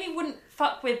 you maybe wouldn't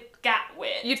fuck with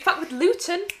Gatwick. You'd fuck with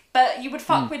Luton. But you would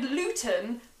fuck with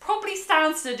Luton, probably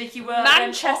Stansted if you were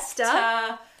Manchester. went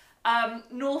off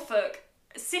to Norfolk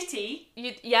City.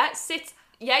 You'd fuck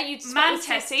with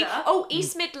Manchester. City. Oh,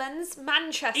 East Midlands,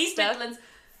 Manchester. East Midlands,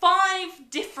 5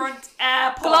 different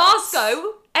airports.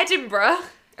 Glasgow, Edinburgh.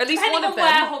 At least Depending one of on them.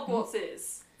 where Hogwarts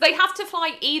is. They have to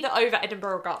fly either over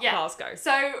Edinburgh or Glasgow.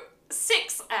 So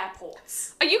 6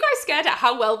 airports. Are you guys scared at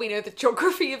how well we know the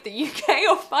geography of the UK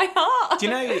off by heart? Do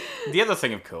you know the other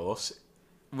thing, of course,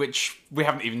 which we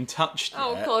haven't even touched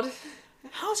Oh, yet? God.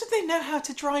 How did they know how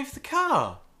to drive the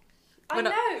car? I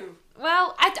know.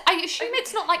 Well, I assume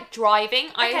it's not like driving.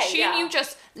 I Okay, assume yeah. you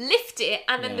just lift it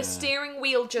and then the Yeah. steering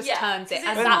wheel just Yeah, turns it, 'cause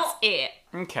and it's that's not- it.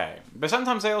 Okay. But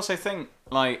sometimes I also think,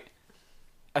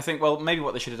 well, maybe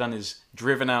what they should have done is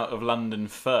driven out of London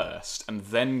first and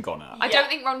then gone up. I don't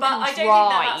think Ron but can I don't think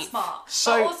drive. that's smart.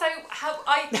 So- but also,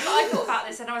 I thought about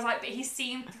this and I was like, but he's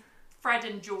seen Fred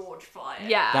and George fly it.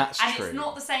 Yeah. That's And true. it's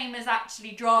not the same as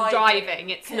actually driving. Driving,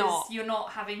 it's 'cause not. You're not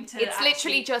having to. It's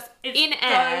literally just it's in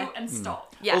air. Go and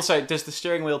stop. Yeah. Also, does the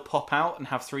steering wheel pop out and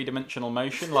have 3-dimensional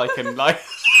motion like in like?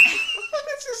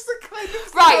 This is the kind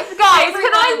of Right, guys,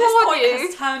 Everyone can at this I warn point you?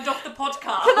 has turned off the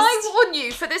podcast. Can I warn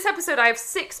you, for this episode I have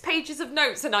 6 pages of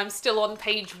notes and I'm still on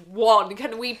page 1.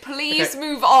 Can we please Okay.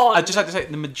 move on? I'd just like to say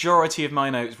the majority of my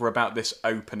notes were about this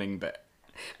opening bit.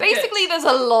 Basically, there's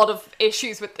a lot of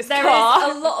issues with this There car.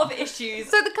 is a lot of issues.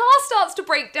 So the car starts to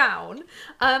break down.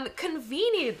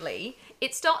 Conveniently,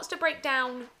 it starts to break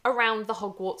down around the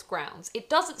Hogwarts grounds. It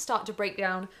doesn't start to break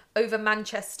down over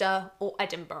Manchester or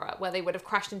Edinburgh, where they would have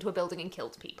crashed into a building and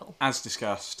killed people. As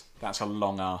discussed, that's a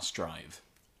long-ass drive.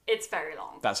 It's very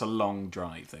long. That's a long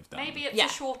drive they've done. Maybe it's Yeah. a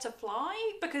shorter fly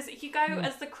because if you go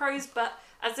as the crows, but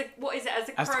as the As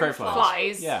the crow crow flies.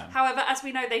 Flies. Yeah. However, as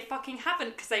we know, they fucking haven't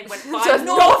because they went To by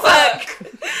Norfolk.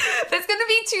 There's going to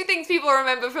be two things people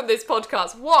remember from this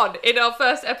podcast. One, in our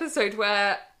first episode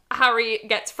where Harry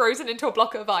gets frozen into a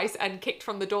block of ice and kicked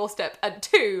from the doorstep. And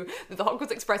two, that the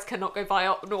Hogwarts Express cannot go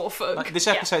via Norfolk. Like, this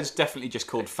episode's definitely just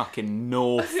called fucking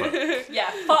Norfolk. Yeah,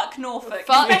 fuck Norfolk.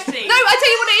 Fuck. Especially... No, I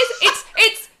tell you what it is.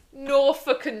 It's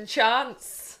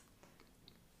Norfolk'n'Chance.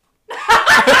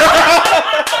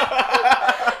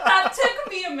 That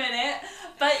took me a minute.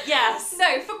 But yes,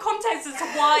 no, for context as to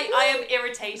why I am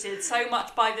irritated so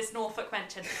much by this Norfolk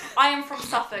mention, I am from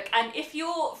Suffolk, and if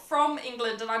you're from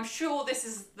England, and I'm sure this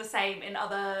is the same in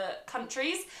other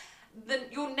countries, then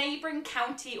your neighbouring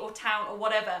county or town or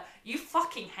whatever, you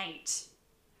fucking hate.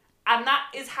 And that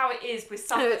is how it is with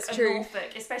Suffolk and true.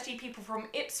 Norfolk, especially people from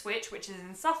Ipswich, which is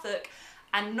in Suffolk,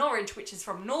 and Norwich, which is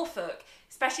from Norfolk.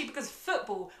 Especially because of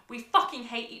football, we fucking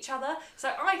hate each other. So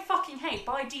I fucking hate,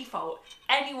 by default,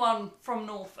 anyone from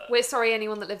Norfolk. We're sorry,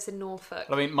 anyone that lives in Norfolk.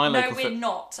 I mean, my No, local... we're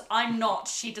not. I'm not.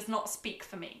 She does not speak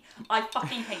for me. I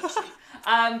fucking hate you.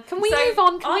 Can we so move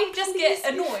on? Can I we just please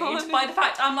get move annoyed on? by the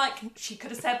fact I'm like, she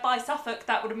could have said by Suffolk,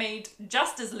 that would have made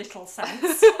just as little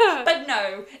sense. But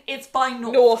no, it's by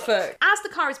Norfolk. As the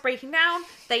car is breaking down,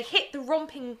 they hit the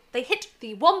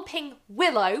Whomping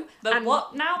Willow. The and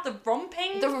what now? The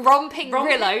romping? The Romping Romping?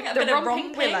 Willow. A The bit of Romping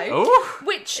romping? Willow. Oh!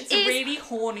 Which It's is... a really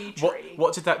horny tree.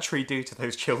 What did that tree do to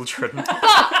those children?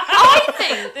 I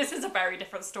think... This is a very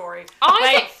different story. I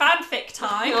Wait, fanfic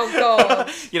time. Oh,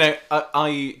 God. You know,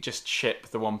 I just ship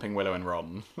the Whomping Willow and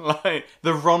Ron. Like,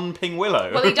 the Romping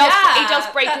Willow. Well, he Yeah, does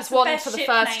break that's his the wand best for the ship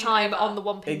first name time ever. on the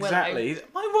Whomping Willow. Exactly.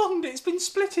 My wand, it's been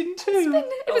split in two.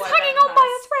 It was Oh, I hanging bet on by it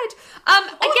a has. thread. All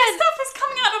the Again, stuff is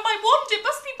coming out of my wand. It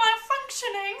must be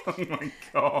malfunctioning. Oh my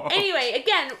god. anyway,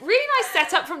 again, really nice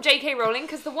setup from J.K. Rowling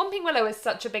because the Whomping Willow is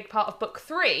such a big part of book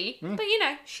 3. But, you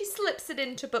know, she slips it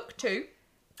into book 2.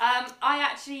 I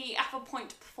actually have a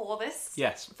point before this.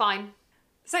 Yes. Fine.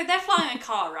 So they're flying a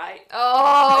car, right?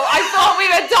 Oh, I thought we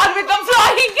were done with the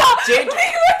flying car. Did-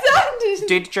 We were done.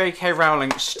 Did J.K.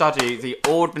 Rowling study the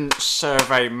Ordnance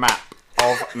Survey map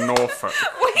of Norfolk?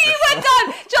 We were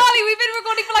done. Charlie, we've been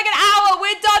recording for like an hour.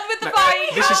 We're done with the flying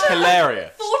car. This is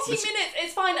hilarious. 40 minutes,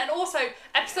 it's fine. And also,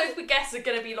 episodes with guests are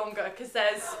going to be longer because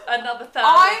there's another third.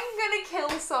 I'm gonna kill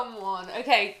someone.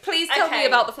 Okay, please tell me Okay.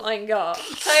 about the flying car.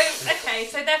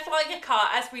 So they're flying a car,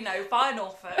 as we know, via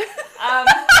Norfolk.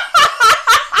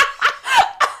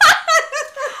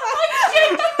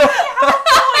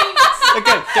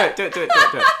 Again, do it.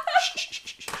 Shh, shh,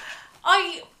 shh, shh.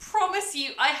 I promise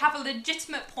you, I have a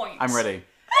legitimate point. I'm ready.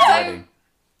 So,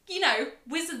 you know,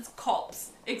 wizards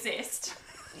cops exist.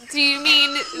 Do you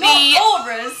mean Not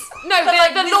auras. No, but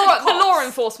like the wizard law cops.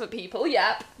 enforcement people,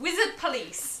 yep. Wizard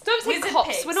police. Don't say wizard cops,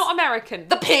 pigs. we're not American.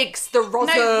 The pigs, the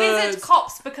rozzers. No, wizard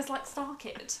cops, because like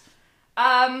Starkid.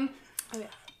 Oh, yeah.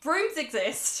 Brooms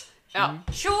exist. Yeah.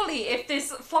 Surely, if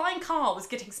this flying car was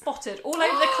getting spotted all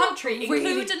over the country,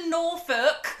 Really? including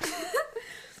Norfolk,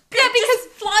 Yeah, because just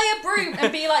fly a broom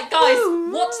and be like, guys,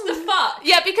 what the fuck?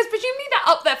 yeah, because presumably they're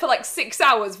up there for like 6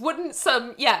 hours. Wouldn't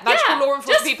some magical law enforcement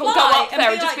just people go fly up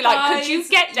there and just be like, guys, could you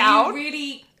get down? You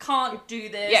really can't do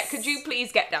this. Yeah, could you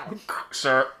please get down?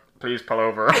 Sir, please pull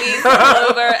over. Please pull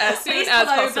over as soon Please as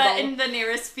pull over possible. in the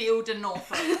nearest field in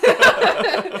Norfolk.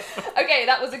 Okay,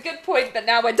 that was a good point, but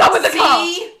now we're done with the car.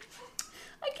 See?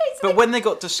 Okay, so But when they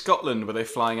got to Scotland, were they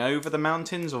flying over the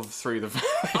mountains or through the valley?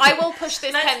 I will push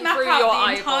this Let's pen map through out your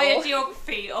the entire eyeball.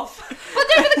 geography of... But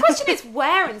then the question is,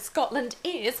 where in Scotland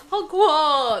is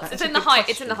Hogwarts? That's It's a in the good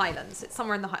It's in the question. Highlands. It's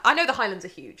somewhere in the Highlands. I know the Highlands are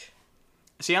huge.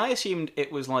 See, I assumed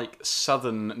it was like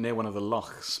southern near one of the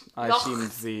lochs. I assumed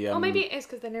the Oh, maybe it is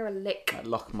because they're near a lick.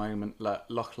 Loch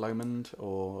Lomond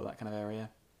or that kind of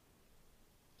area.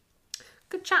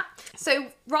 Good chat. So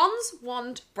Ron's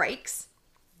wand breaks,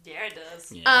 Yeah, it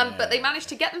does. but they manage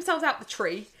to get themselves out the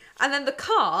tree, and then the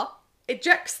car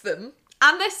ejects them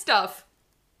and their stuff,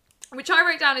 which I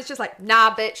wrote down is just like,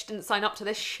 nah, bitch, didn't sign up to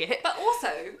this shit. But also...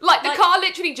 Like, the car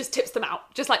literally just tips them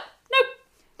out. Just like, nope.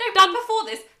 No, done before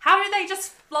this. How did they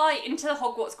just fly into the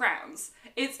Hogwarts grounds?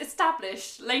 It's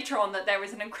established later on that there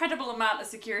is an incredible amount of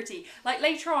security. Like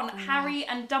later on, Harry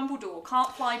and Dumbledore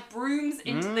can't fly brooms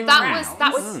into the grounds.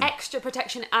 That was extra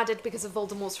protection added because of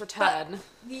Voldemort's return.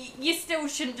 You still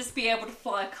shouldn't just be able to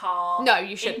fly a car. No,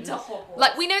 you shouldn't. Into Hogwarts.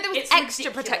 Like, we know there was It's extra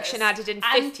ridiculous. protection added in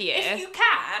And 5th year. If you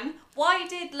can, why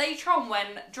did later on when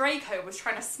Draco was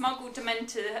trying to smuggle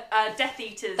Dementor Death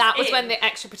Eaters That was in, when the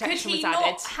extra could protection he was not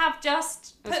added. have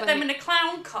just was put when them in a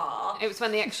clown car It was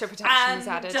when the extra protection was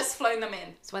and added. just flown them in?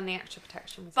 It's when the extra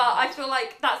protection was But added. I feel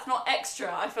like that's not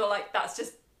extra. I feel like that's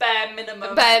just bare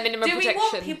minimum. Bare minimum Do protection.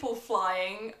 we want people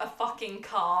flying a fucking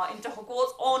car into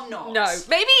Hogwarts or not? No.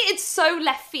 Maybe it's so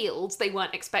left field they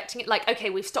weren't expecting it. Like, okay,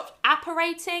 we've stopped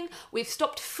apparating, we've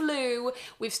stopped flu,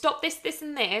 we've stopped this,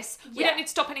 and this. We Yeah. don't need to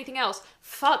stop anything else.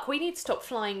 Fuck, we need to stop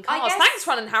flying cars. guess- Thanks,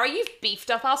 Ron and Harry, you've beefed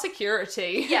up our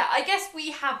security. Yeah, I guess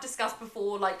we have discussed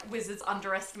before, like, wizards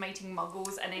underestimating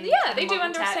muggles and any Yeah, kind of they do muggle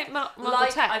underestimate tech. muggle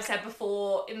Like tech. I've said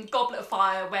before, in Goblet of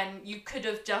Fire, when you could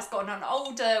have just gotten an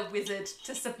older wizard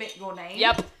to submit your name.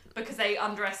 Yep. Because they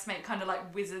underestimate kind of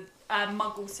like wizard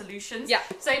muggle solutions. Yeah.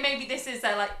 So maybe this is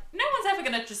they're like, no one's ever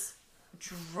gonna just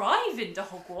drive into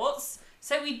Hogwarts,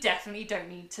 so we definitely don't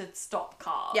need to stop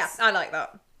cars. Yeah, I like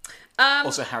that.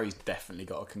 Also, Harry's definitely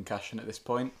got a concussion at this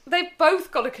point. They've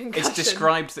both got a concussion. It's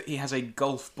described that he has a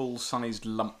golf ball-sized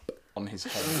lump on his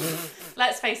head.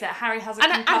 Let's face it, Harry has a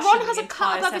And concussion. Ron has the a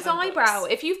cut entire above his 7 eyebrow.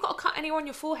 books. If you've got a cut anywhere on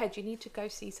your forehead, you need to go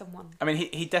see someone. I mean,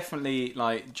 he definitely,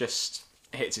 like, just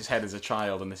hits his head as a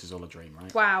child, and this is all a dream,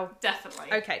 right? Wow.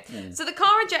 Definitely. Okay. So the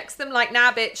car ejects them like,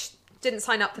 nah, bitch, didn't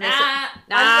sign up for this. Nah,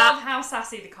 Nah. I love how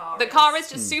sassy the car The is. car is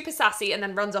just super sassy and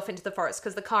then runs off into the forest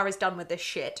because the car is done with this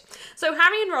shit. So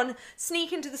Harry and Ron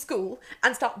sneak into the school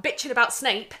and start bitching about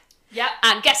Snape. Yep.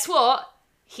 And guess what?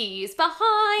 He's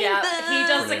behind Yeah, them. he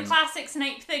does Brilliant. the classic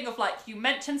Snape thing of like, you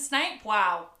mentioned Snape?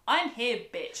 Wow, I'm here,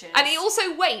 bitches. And he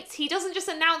also waits. He doesn't just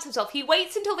announce himself. He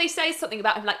waits until they say something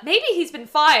about him, like, maybe he's been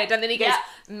fired. And then he goes, Yeah.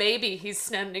 maybe he's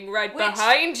standing right Which-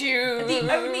 behind you.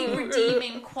 The only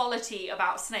redeeming quality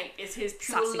about Snape is his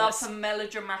pure Sassiness. love for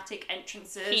melodramatic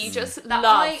entrances. He just that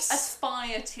loves. I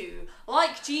aspire to.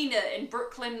 Like Gina in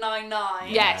Brooklyn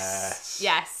Nine-Nine. Yes.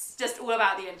 Yes. Just all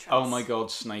about the entrance. Oh my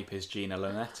god, Snape is Gina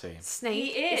Linetti. Snape He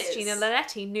is is. Gina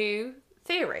Linetti. New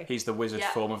theory. He's the wizard Yeah.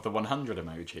 form of the 100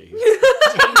 emoji.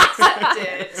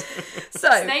 Accepted. So,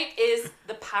 Snape is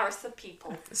the Paris of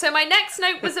people. so my next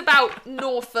note was about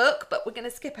Norfolk, but we're going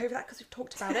to skip over that because we've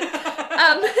talked about it.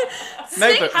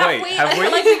 No, but Have wait, we? have I feel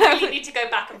we? like we really need to go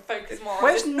back and focus more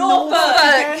Where's on this. Norfolk?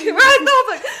 We're at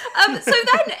Norfolk. So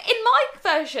then, in my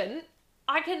version,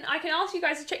 I can ask you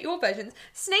guys to check your versions.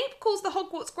 Snape calls the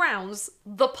Hogwarts grounds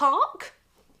the park.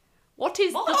 What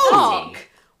is What the does he? park?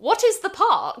 What is the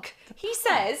park? He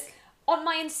says, on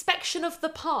my inspection of the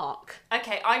park.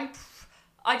 Okay,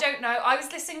 I don't know. I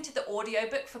was listening to the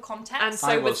audiobook for context. And so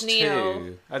I was was Neil.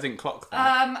 too. I didn't clock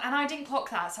that. And I didn't clock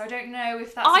that, so I don't know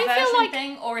if that's I a feel version like-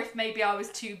 thing or if maybe I was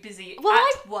too busy Well,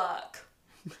 at work.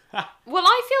 Well,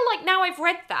 I feel like now I've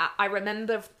read that, I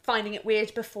remember finding it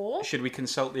weird before. Should we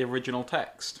consult the original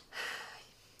text?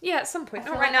 Yeah, at some point. I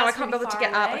Not feel right like now. I that's can't really bother to far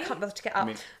get up. I away. can't bother to get up.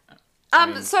 I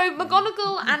mean, So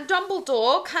McGonagall and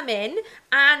Dumbledore come in,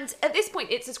 and at this point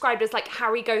it's described as like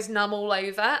Harry goes numb all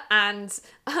over, and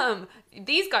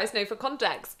these guys know for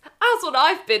context, as what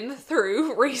I've been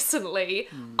through recently,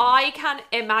 I can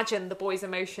imagine the boys'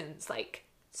 emotions like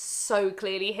so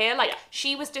clearly here. Like Yeah.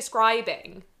 she was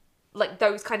describing like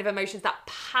those kind of emotions, that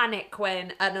panic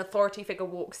when an authority figure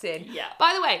walks in. Yeah.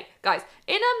 By the way, guys,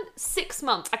 in 6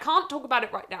 months, I can't talk about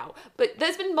it right now, but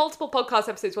there's been multiple podcast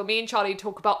episodes where me and Charlie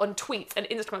talk about on tweets and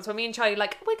Instagrams where me and Charlie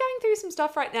like, we're going through some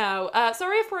stuff right now.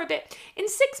 Sorry if we're a bit. In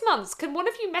 6 months, can one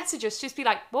of you message us just be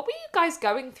like, what were you guys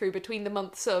going through between the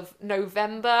months of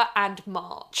November and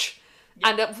March?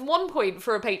 And at one point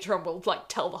for a Patreon, we'll like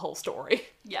tell the whole story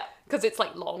Yeah. because it's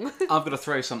like long. I've got to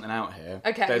throw something out here.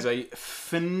 Okay. There's a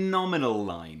phenomenal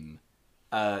line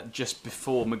just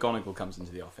before McGonagall comes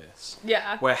into the office.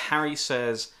 Yeah. Where Harry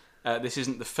says this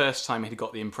isn't the first time he'd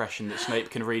got the impression that Snape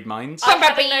can read minds. I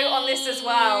had a note on this as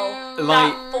well.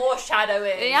 Like- that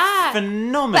foreshadowing. Yeah.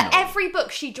 Phenomenal. But every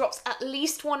book she drops at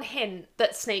least one hint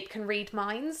that Snape can read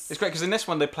minds. It's great because in this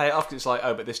one they play it off 'cause it's like,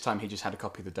 oh, but this time he just had a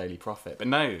copy of the Daily Prophet. But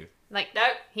no. Like, No.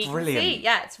 he Brilliant. can see.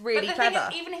 Yeah, it's really But the thing clever.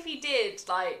 is, even if he did,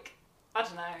 like, I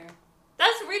don't know.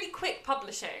 That's really quick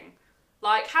publishing.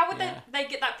 Like, how would Yeah. they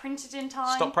get that printed in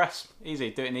time? Stop press.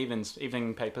 Easy. Do it in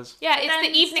evening papers. Yeah, it's Then the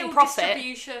Evening still Prophet.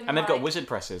 distribution, And they've got like- wizard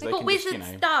presses. They've They got can wizard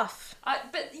just, stuff.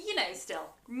 But, you know, still.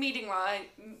 Meeting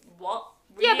right. What?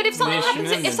 Yeah, but if something Nation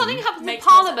happens, if and- something happens in Makes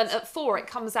more Parliament sense. at 4, it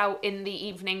comes out in the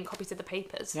evening copies of the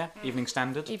papers. Yeah, Evening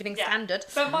Standard. Evening Yeah. Standard.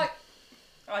 But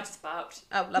I just burped.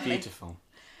 Oh, lovely. Beautiful.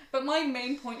 But my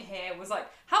main point here was like,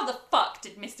 how the fuck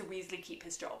did Mr. Weasley keep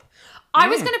his job? I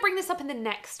was going to bring this up in the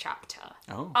next chapter.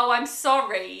 Oh. Oh, I'm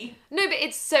sorry. No, but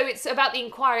it's about the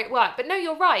inquiry at work. But no,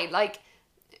 you're right. Like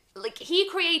he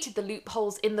created the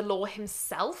loopholes in the law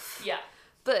himself. Yeah.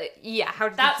 But yeah, how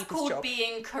did That's he keep his called job?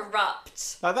 being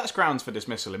corrupt. That's grounds for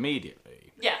dismissal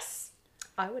immediately. Yes.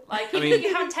 I would Like, I even mean- if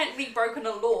you haven't technically broken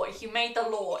a law, if you made the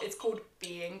law, it's called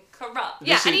being corrupt.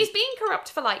 Yeah, This and is- he's being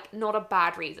corrupt for like not a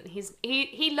bad reason.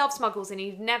 He loves muggles and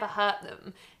he'd never hurt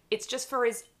them. It's just for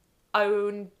his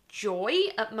own joy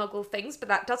at Muggle things, but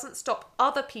that doesn't stop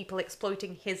other people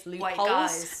exploiting his loopholes.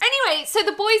 guys. Anyway, so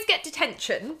the boys get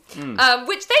detention,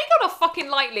 which they got off fucking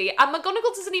lightly, and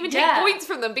McGonagall doesn't even take points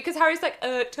from them because Harry's like,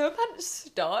 term hadn't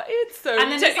started, so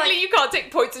And then it's technically like- you can't take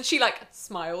points, and she like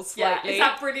smiles Yeah, slightly. it's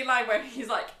that brilliant line where he's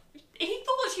like, he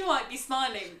thought she might be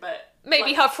smiling, but...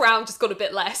 Maybe like, her frown just got a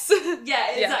bit less.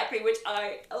 Yeah, exactly, which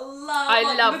I love.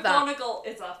 I love that. McGonagall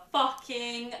is a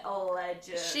fucking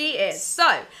legend. She is.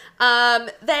 So,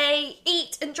 they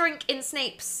eat and drink in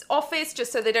Snape's office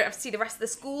just so they don't have to see the rest of the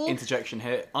school. Interjection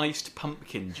here. Iced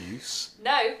pumpkin juice.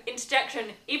 No, interjection,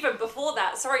 even before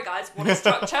that. Sorry guys, what is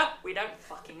structure? We don't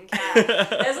fucking care.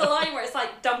 There's a line where it's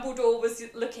like Dumbledore was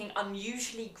looking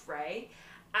unusually grey.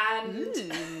 And...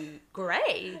 Ooh,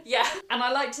 grey. Yeah, and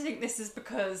I like to think this is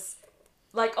because,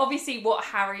 like, obviously what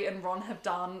Harry and Ron have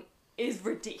done is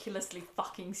ridiculously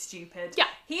fucking stupid. Yeah.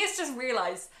 He has just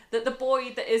realised that the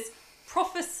boy that is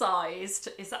prophesized,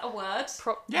 is that a word?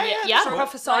 Yeah,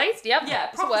 prophesized. Yep. Yeah,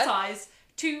 that's a word. prophesized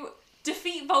to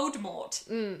defeat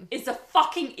Voldemort is a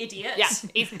fucking idiot. Yeah,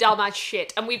 he's dumb as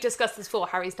shit. And we've discussed this before,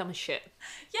 Harry's dumb as shit.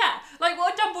 Yeah, like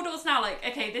what Dumbledore's now like,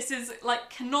 okay, this is like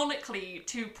canonically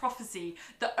to prophecy,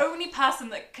 the only person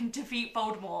that can defeat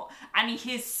Voldemort, and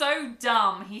he is so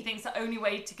dumb, he thinks the only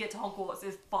way to get to Hogwarts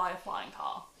is by a flying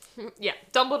car. Yeah,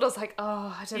 Dumbledore's like,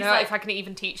 oh, I don't know like, if I can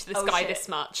even teach this oh, guy shit. this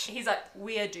much. He's like,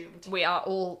 we are doomed. We are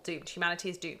all doomed. Humanity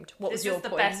is doomed. What was This your is the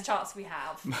point? best chance we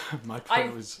have. My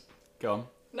point was... Go on.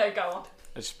 No, go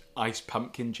on. Iced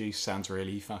pumpkin juice sounds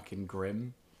really fucking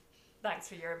grim. Thanks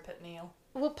for your input, Neil.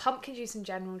 Well, pumpkin juice in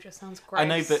general just sounds gross. I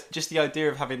know, but just the idea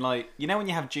of having, like... You know when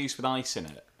you have juice with ice in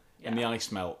it? And the ice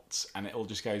melts and it all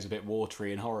just goes a bit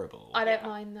watery and horrible? I don't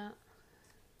mind that.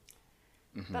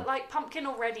 But like pumpkin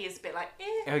already is a bit like,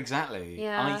 Oh, exactly.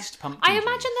 Yeah. Iced pumpkin I juice.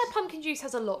 imagine their pumpkin juice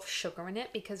has a lot of sugar in it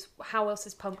because how else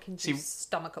is pumpkin juice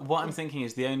stomachable? What I'm thinking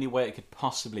is the only way it could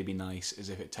possibly be nice is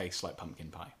if it tastes like pumpkin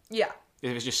pie. Yeah.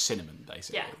 If it's just cinnamon,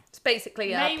 basically. yeah. It's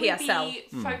basically a May we PSL.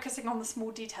 be focusing on the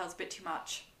small details a bit too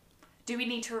much? Do we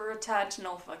need to return to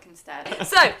Norfolk instead?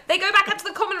 So, they go back up to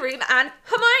the common room and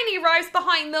Hermione arrives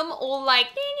behind them all like,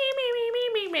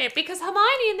 me, because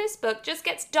Hermione in this book just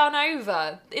gets done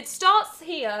over. It starts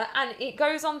here and it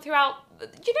goes on throughout. Do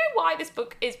you know why this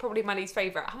book is probably my least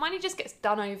favourite? Hermione just gets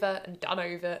done over and done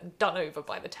over and done over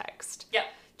by the text. Yep.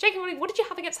 J.K. Rowling, what did you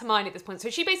have against Hermione at this point? So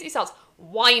she basically starts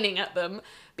whining at them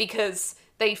because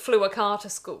they flew a car to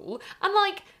school. And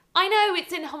like, I know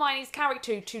it's in Hermione's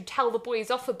character to tell the boys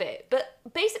off a bit, but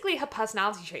basically her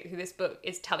personality trait through this book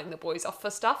is telling the boys off for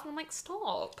stuff. And I'm like,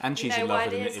 stop. And she's You know in love why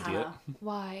with it an is, idiot. Hannah?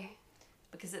 Why?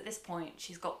 Because at this point,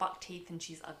 she's got buck teeth and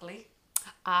she's ugly.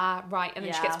 Ah, right. And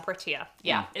then she Yeah. gets prettier.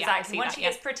 Yeah, Exactly. Yeah, I Once see she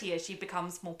that, gets prettier, she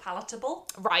becomes more palatable.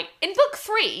 yeah. Right. In book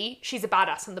 3, she's a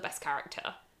badass and the best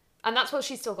character. And that's why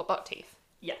she's still got buck teeth.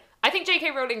 Yeah. I think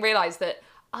J.K. Rowling realised that,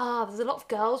 there's a lot of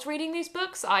girls reading these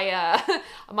books. I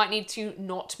might need to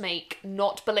not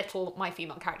belittle my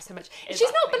female character so much. She's not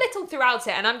Exactly. belittled throughout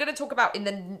it, and I'm going to talk about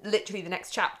literally the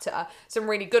next chapter some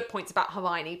really good points about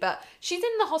Hermione, but she's in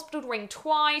the hospital ring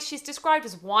twice. She's described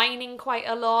as whining quite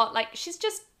a lot. Like,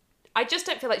 I just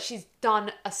don't feel like she's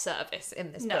done a service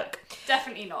in this No, book.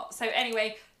 definitely not. So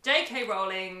anyway, J.K.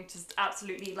 Rowling just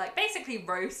absolutely, like, basically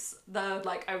roasts the,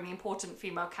 like, only important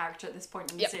female character at this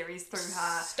point in the series through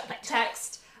her Stop it.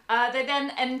 text. They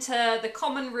then enter the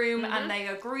common room and they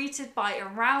are greeted by a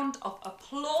round of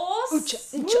applause.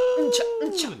 That's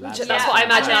Lads, what I lads, imagine.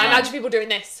 lads. I imagine people doing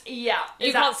this. Yeah.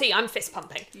 You can't see, I'm fist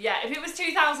pumping. Yeah, if it was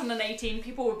 2018,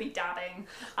 people would be dabbing.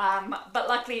 But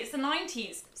luckily it's the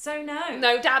 90s, so no.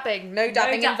 No dabbing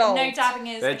involved. No dabbing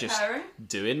is They're just occurring.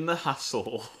 doing the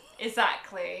hustle.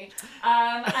 Exactly.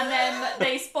 And then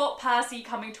they spot Percy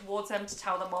coming towards them to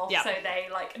tell them off, Yep. so they,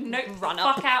 like, nope Run the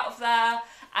up. fuck out of there,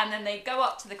 and then they go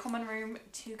up to the common room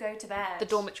to go to bed. The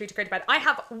dormitory to go to bed. I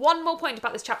have one more point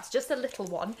about this chapter, just a little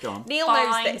one. Go on. Neil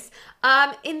Fine. knows this.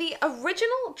 In the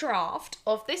original draft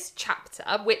of this chapter,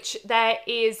 which there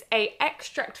is a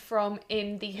extract from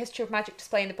in the History of Magic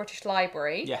display in the British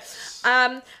Library, Yes.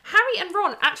 Harry and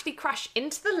Ron actually crash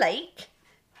into the lake,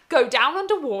 go down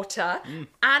underwater,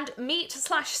 and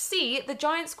meet/see the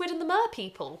giant squid and the mer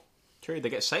people. True, they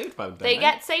get saved by them. They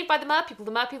get saved by the mer people.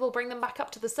 The mer people bring them back up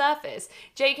to the surface.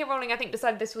 J.K. Rowling, I think,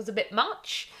 decided this was a bit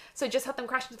much, so just had them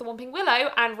crash into the Whomping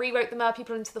Willow and rewrote the mer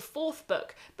people into the 4th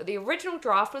book. But the original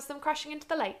draft was them crashing into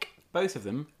the lake. Both of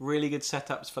them, really good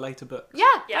setups for later books.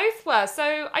 Yeah, Yeah. both were.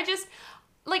 So I just,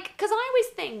 like, because I always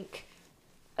think,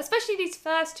 especially these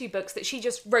first 2 books, that she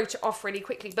just wrote it off really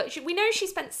quickly. But we know she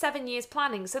spent 7 years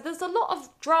planning, so there's a lot of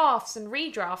drafts and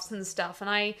redrafts and stuff, and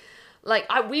I Like,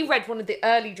 we read one of the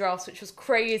early drafts, which was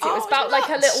crazy. It was Oh, about, like,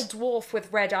 a nuts. little dwarf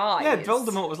with red eyes. Yeah,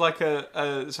 Voldemort was like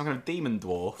some kind of demon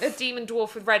dwarf. A demon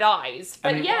dwarf with red eyes.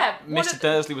 But And yeah. Mr.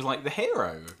 Dursley was like the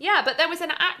hero. Yeah, but there was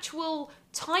an actual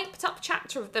typed up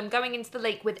chapter of them going into the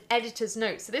lake with editor's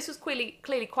notes. So this was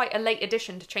clearly quite a late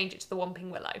addition to change it to the Whomping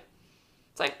Willow.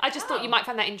 So I just thought you might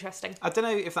find that interesting. I don't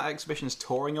know if that exhibition's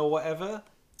touring or whatever,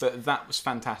 but that was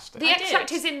fantastic. The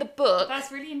extract is in the book.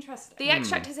 That's really interesting. The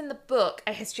extract is in the book,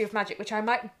 A History of Magic, which I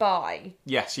might buy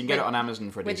Yes, you can get it on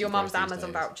Amazon for a with your decent mum's price these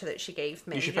Amazon days. voucher that she gave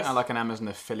me. You should put out like an Amazon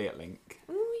affiliate link.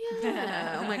 Oh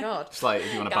yeah! Oh my god! It's like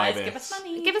if you want to buy Guys, this. give us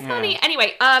money. Give us money.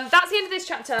 Anyway, that's the end of this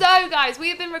chapter. So guys, we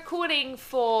have been recording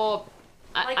for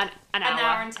Like an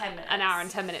hour and 10 minutes. An hour and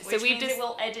 10 minutes. Which So we've means just it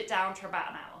will edit down to about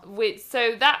an hour.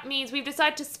 so that means we've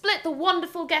decided to split the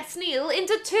wonderful guest Neil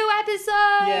into 2 episodes.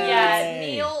 Yay. Yeah,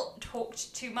 Neil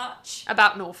talked too much.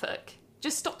 About Norfolk.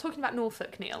 Just stop talking about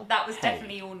Norfolk, Neil. That was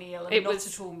definitely all Neil and It not was-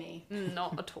 at all me.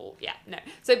 Not at all. Yeah, no.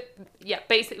 So, yeah,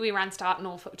 basically we ran start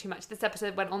Norfolk too much. This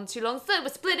episode went on too long, so we're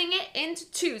splitting it into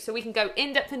 2 so we can go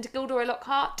in-depth into Gilderoy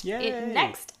Lockhart Yay. in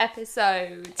next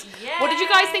episode. Yay. What did you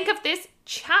guys think of this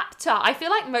chapter? I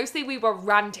feel like mostly we were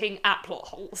ranting at plot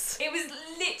holes. It was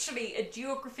literally a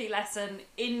geography lesson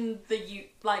in the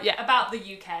Yeah. about the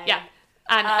UK. Yeah.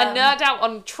 And a nerd out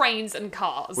on trains and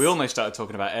cars. We almost started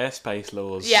talking about airspace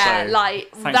laws. Yeah, so like,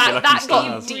 thank you, lucky that got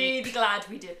stars. deep. Really glad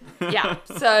we didn't. Yeah,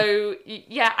 so,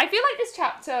 yeah, I feel like this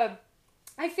chapter...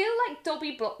 I feel like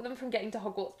Dobby blocked them from getting to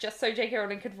Hogwarts just so J.K.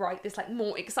 Rowling could write this, like,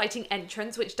 more exciting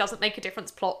entrance, which doesn't make a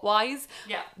difference plot-wise,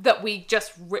 Yeah. that we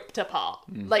just ripped apart.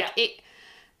 Like, Yeah.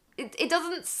 it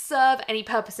doesn't serve any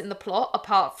purpose in the plot,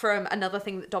 apart from another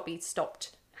thing that Dobby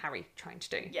stopped Harry trying to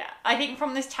do. Yeah. I think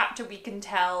from this chapter we can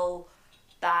tell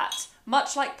that,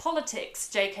 much like politics,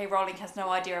 J.K. Rowling has no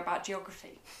idea about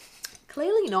geography.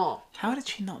 Clearly not. How did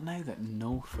she not know that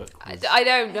Norfolk was... I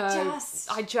don't know.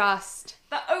 I just...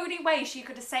 The only way she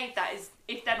could have saved that is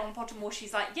if then on Pottermore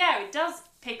she's like, yeah, it does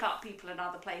pick up people in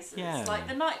other places, Yeah. like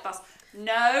the night bus.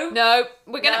 No. No,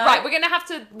 we're gonna No. we're gonna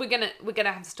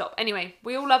have to stop. Anyway,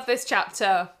 we all love this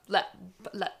chapter. Let's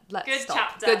Good stop.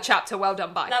 chapter. Good chapter. Well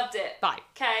done. Bye. Loved it. Bye.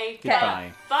 Okay.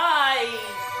 Goodbye. Bye.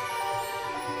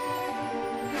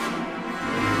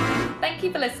 Thank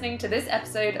you for listening to this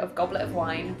episode of Goblet of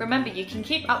Wine. Remember, you can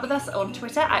keep up with us on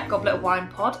Twitter at Goblet of Wine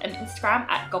Pod and Instagram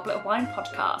at Goblet of Wine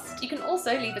Podcast. You can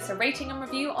also leave us a rating and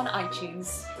review on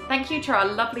iTunes. Thank you to our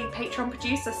lovely Patreon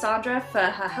producer Sandra for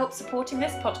her help supporting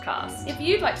this podcast. If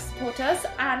you'd like to support us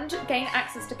and gain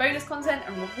access to bonus content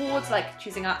and rewards like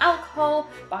choosing our alcohol,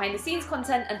 behind the scenes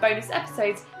content and bonus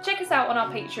episodes, check us out on our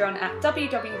Patreon at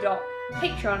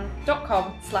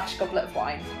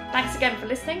www.patreon.com/gobletofwine. Thanks again for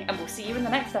listening, and we'll see you in the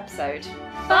next episode.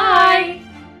 Bye!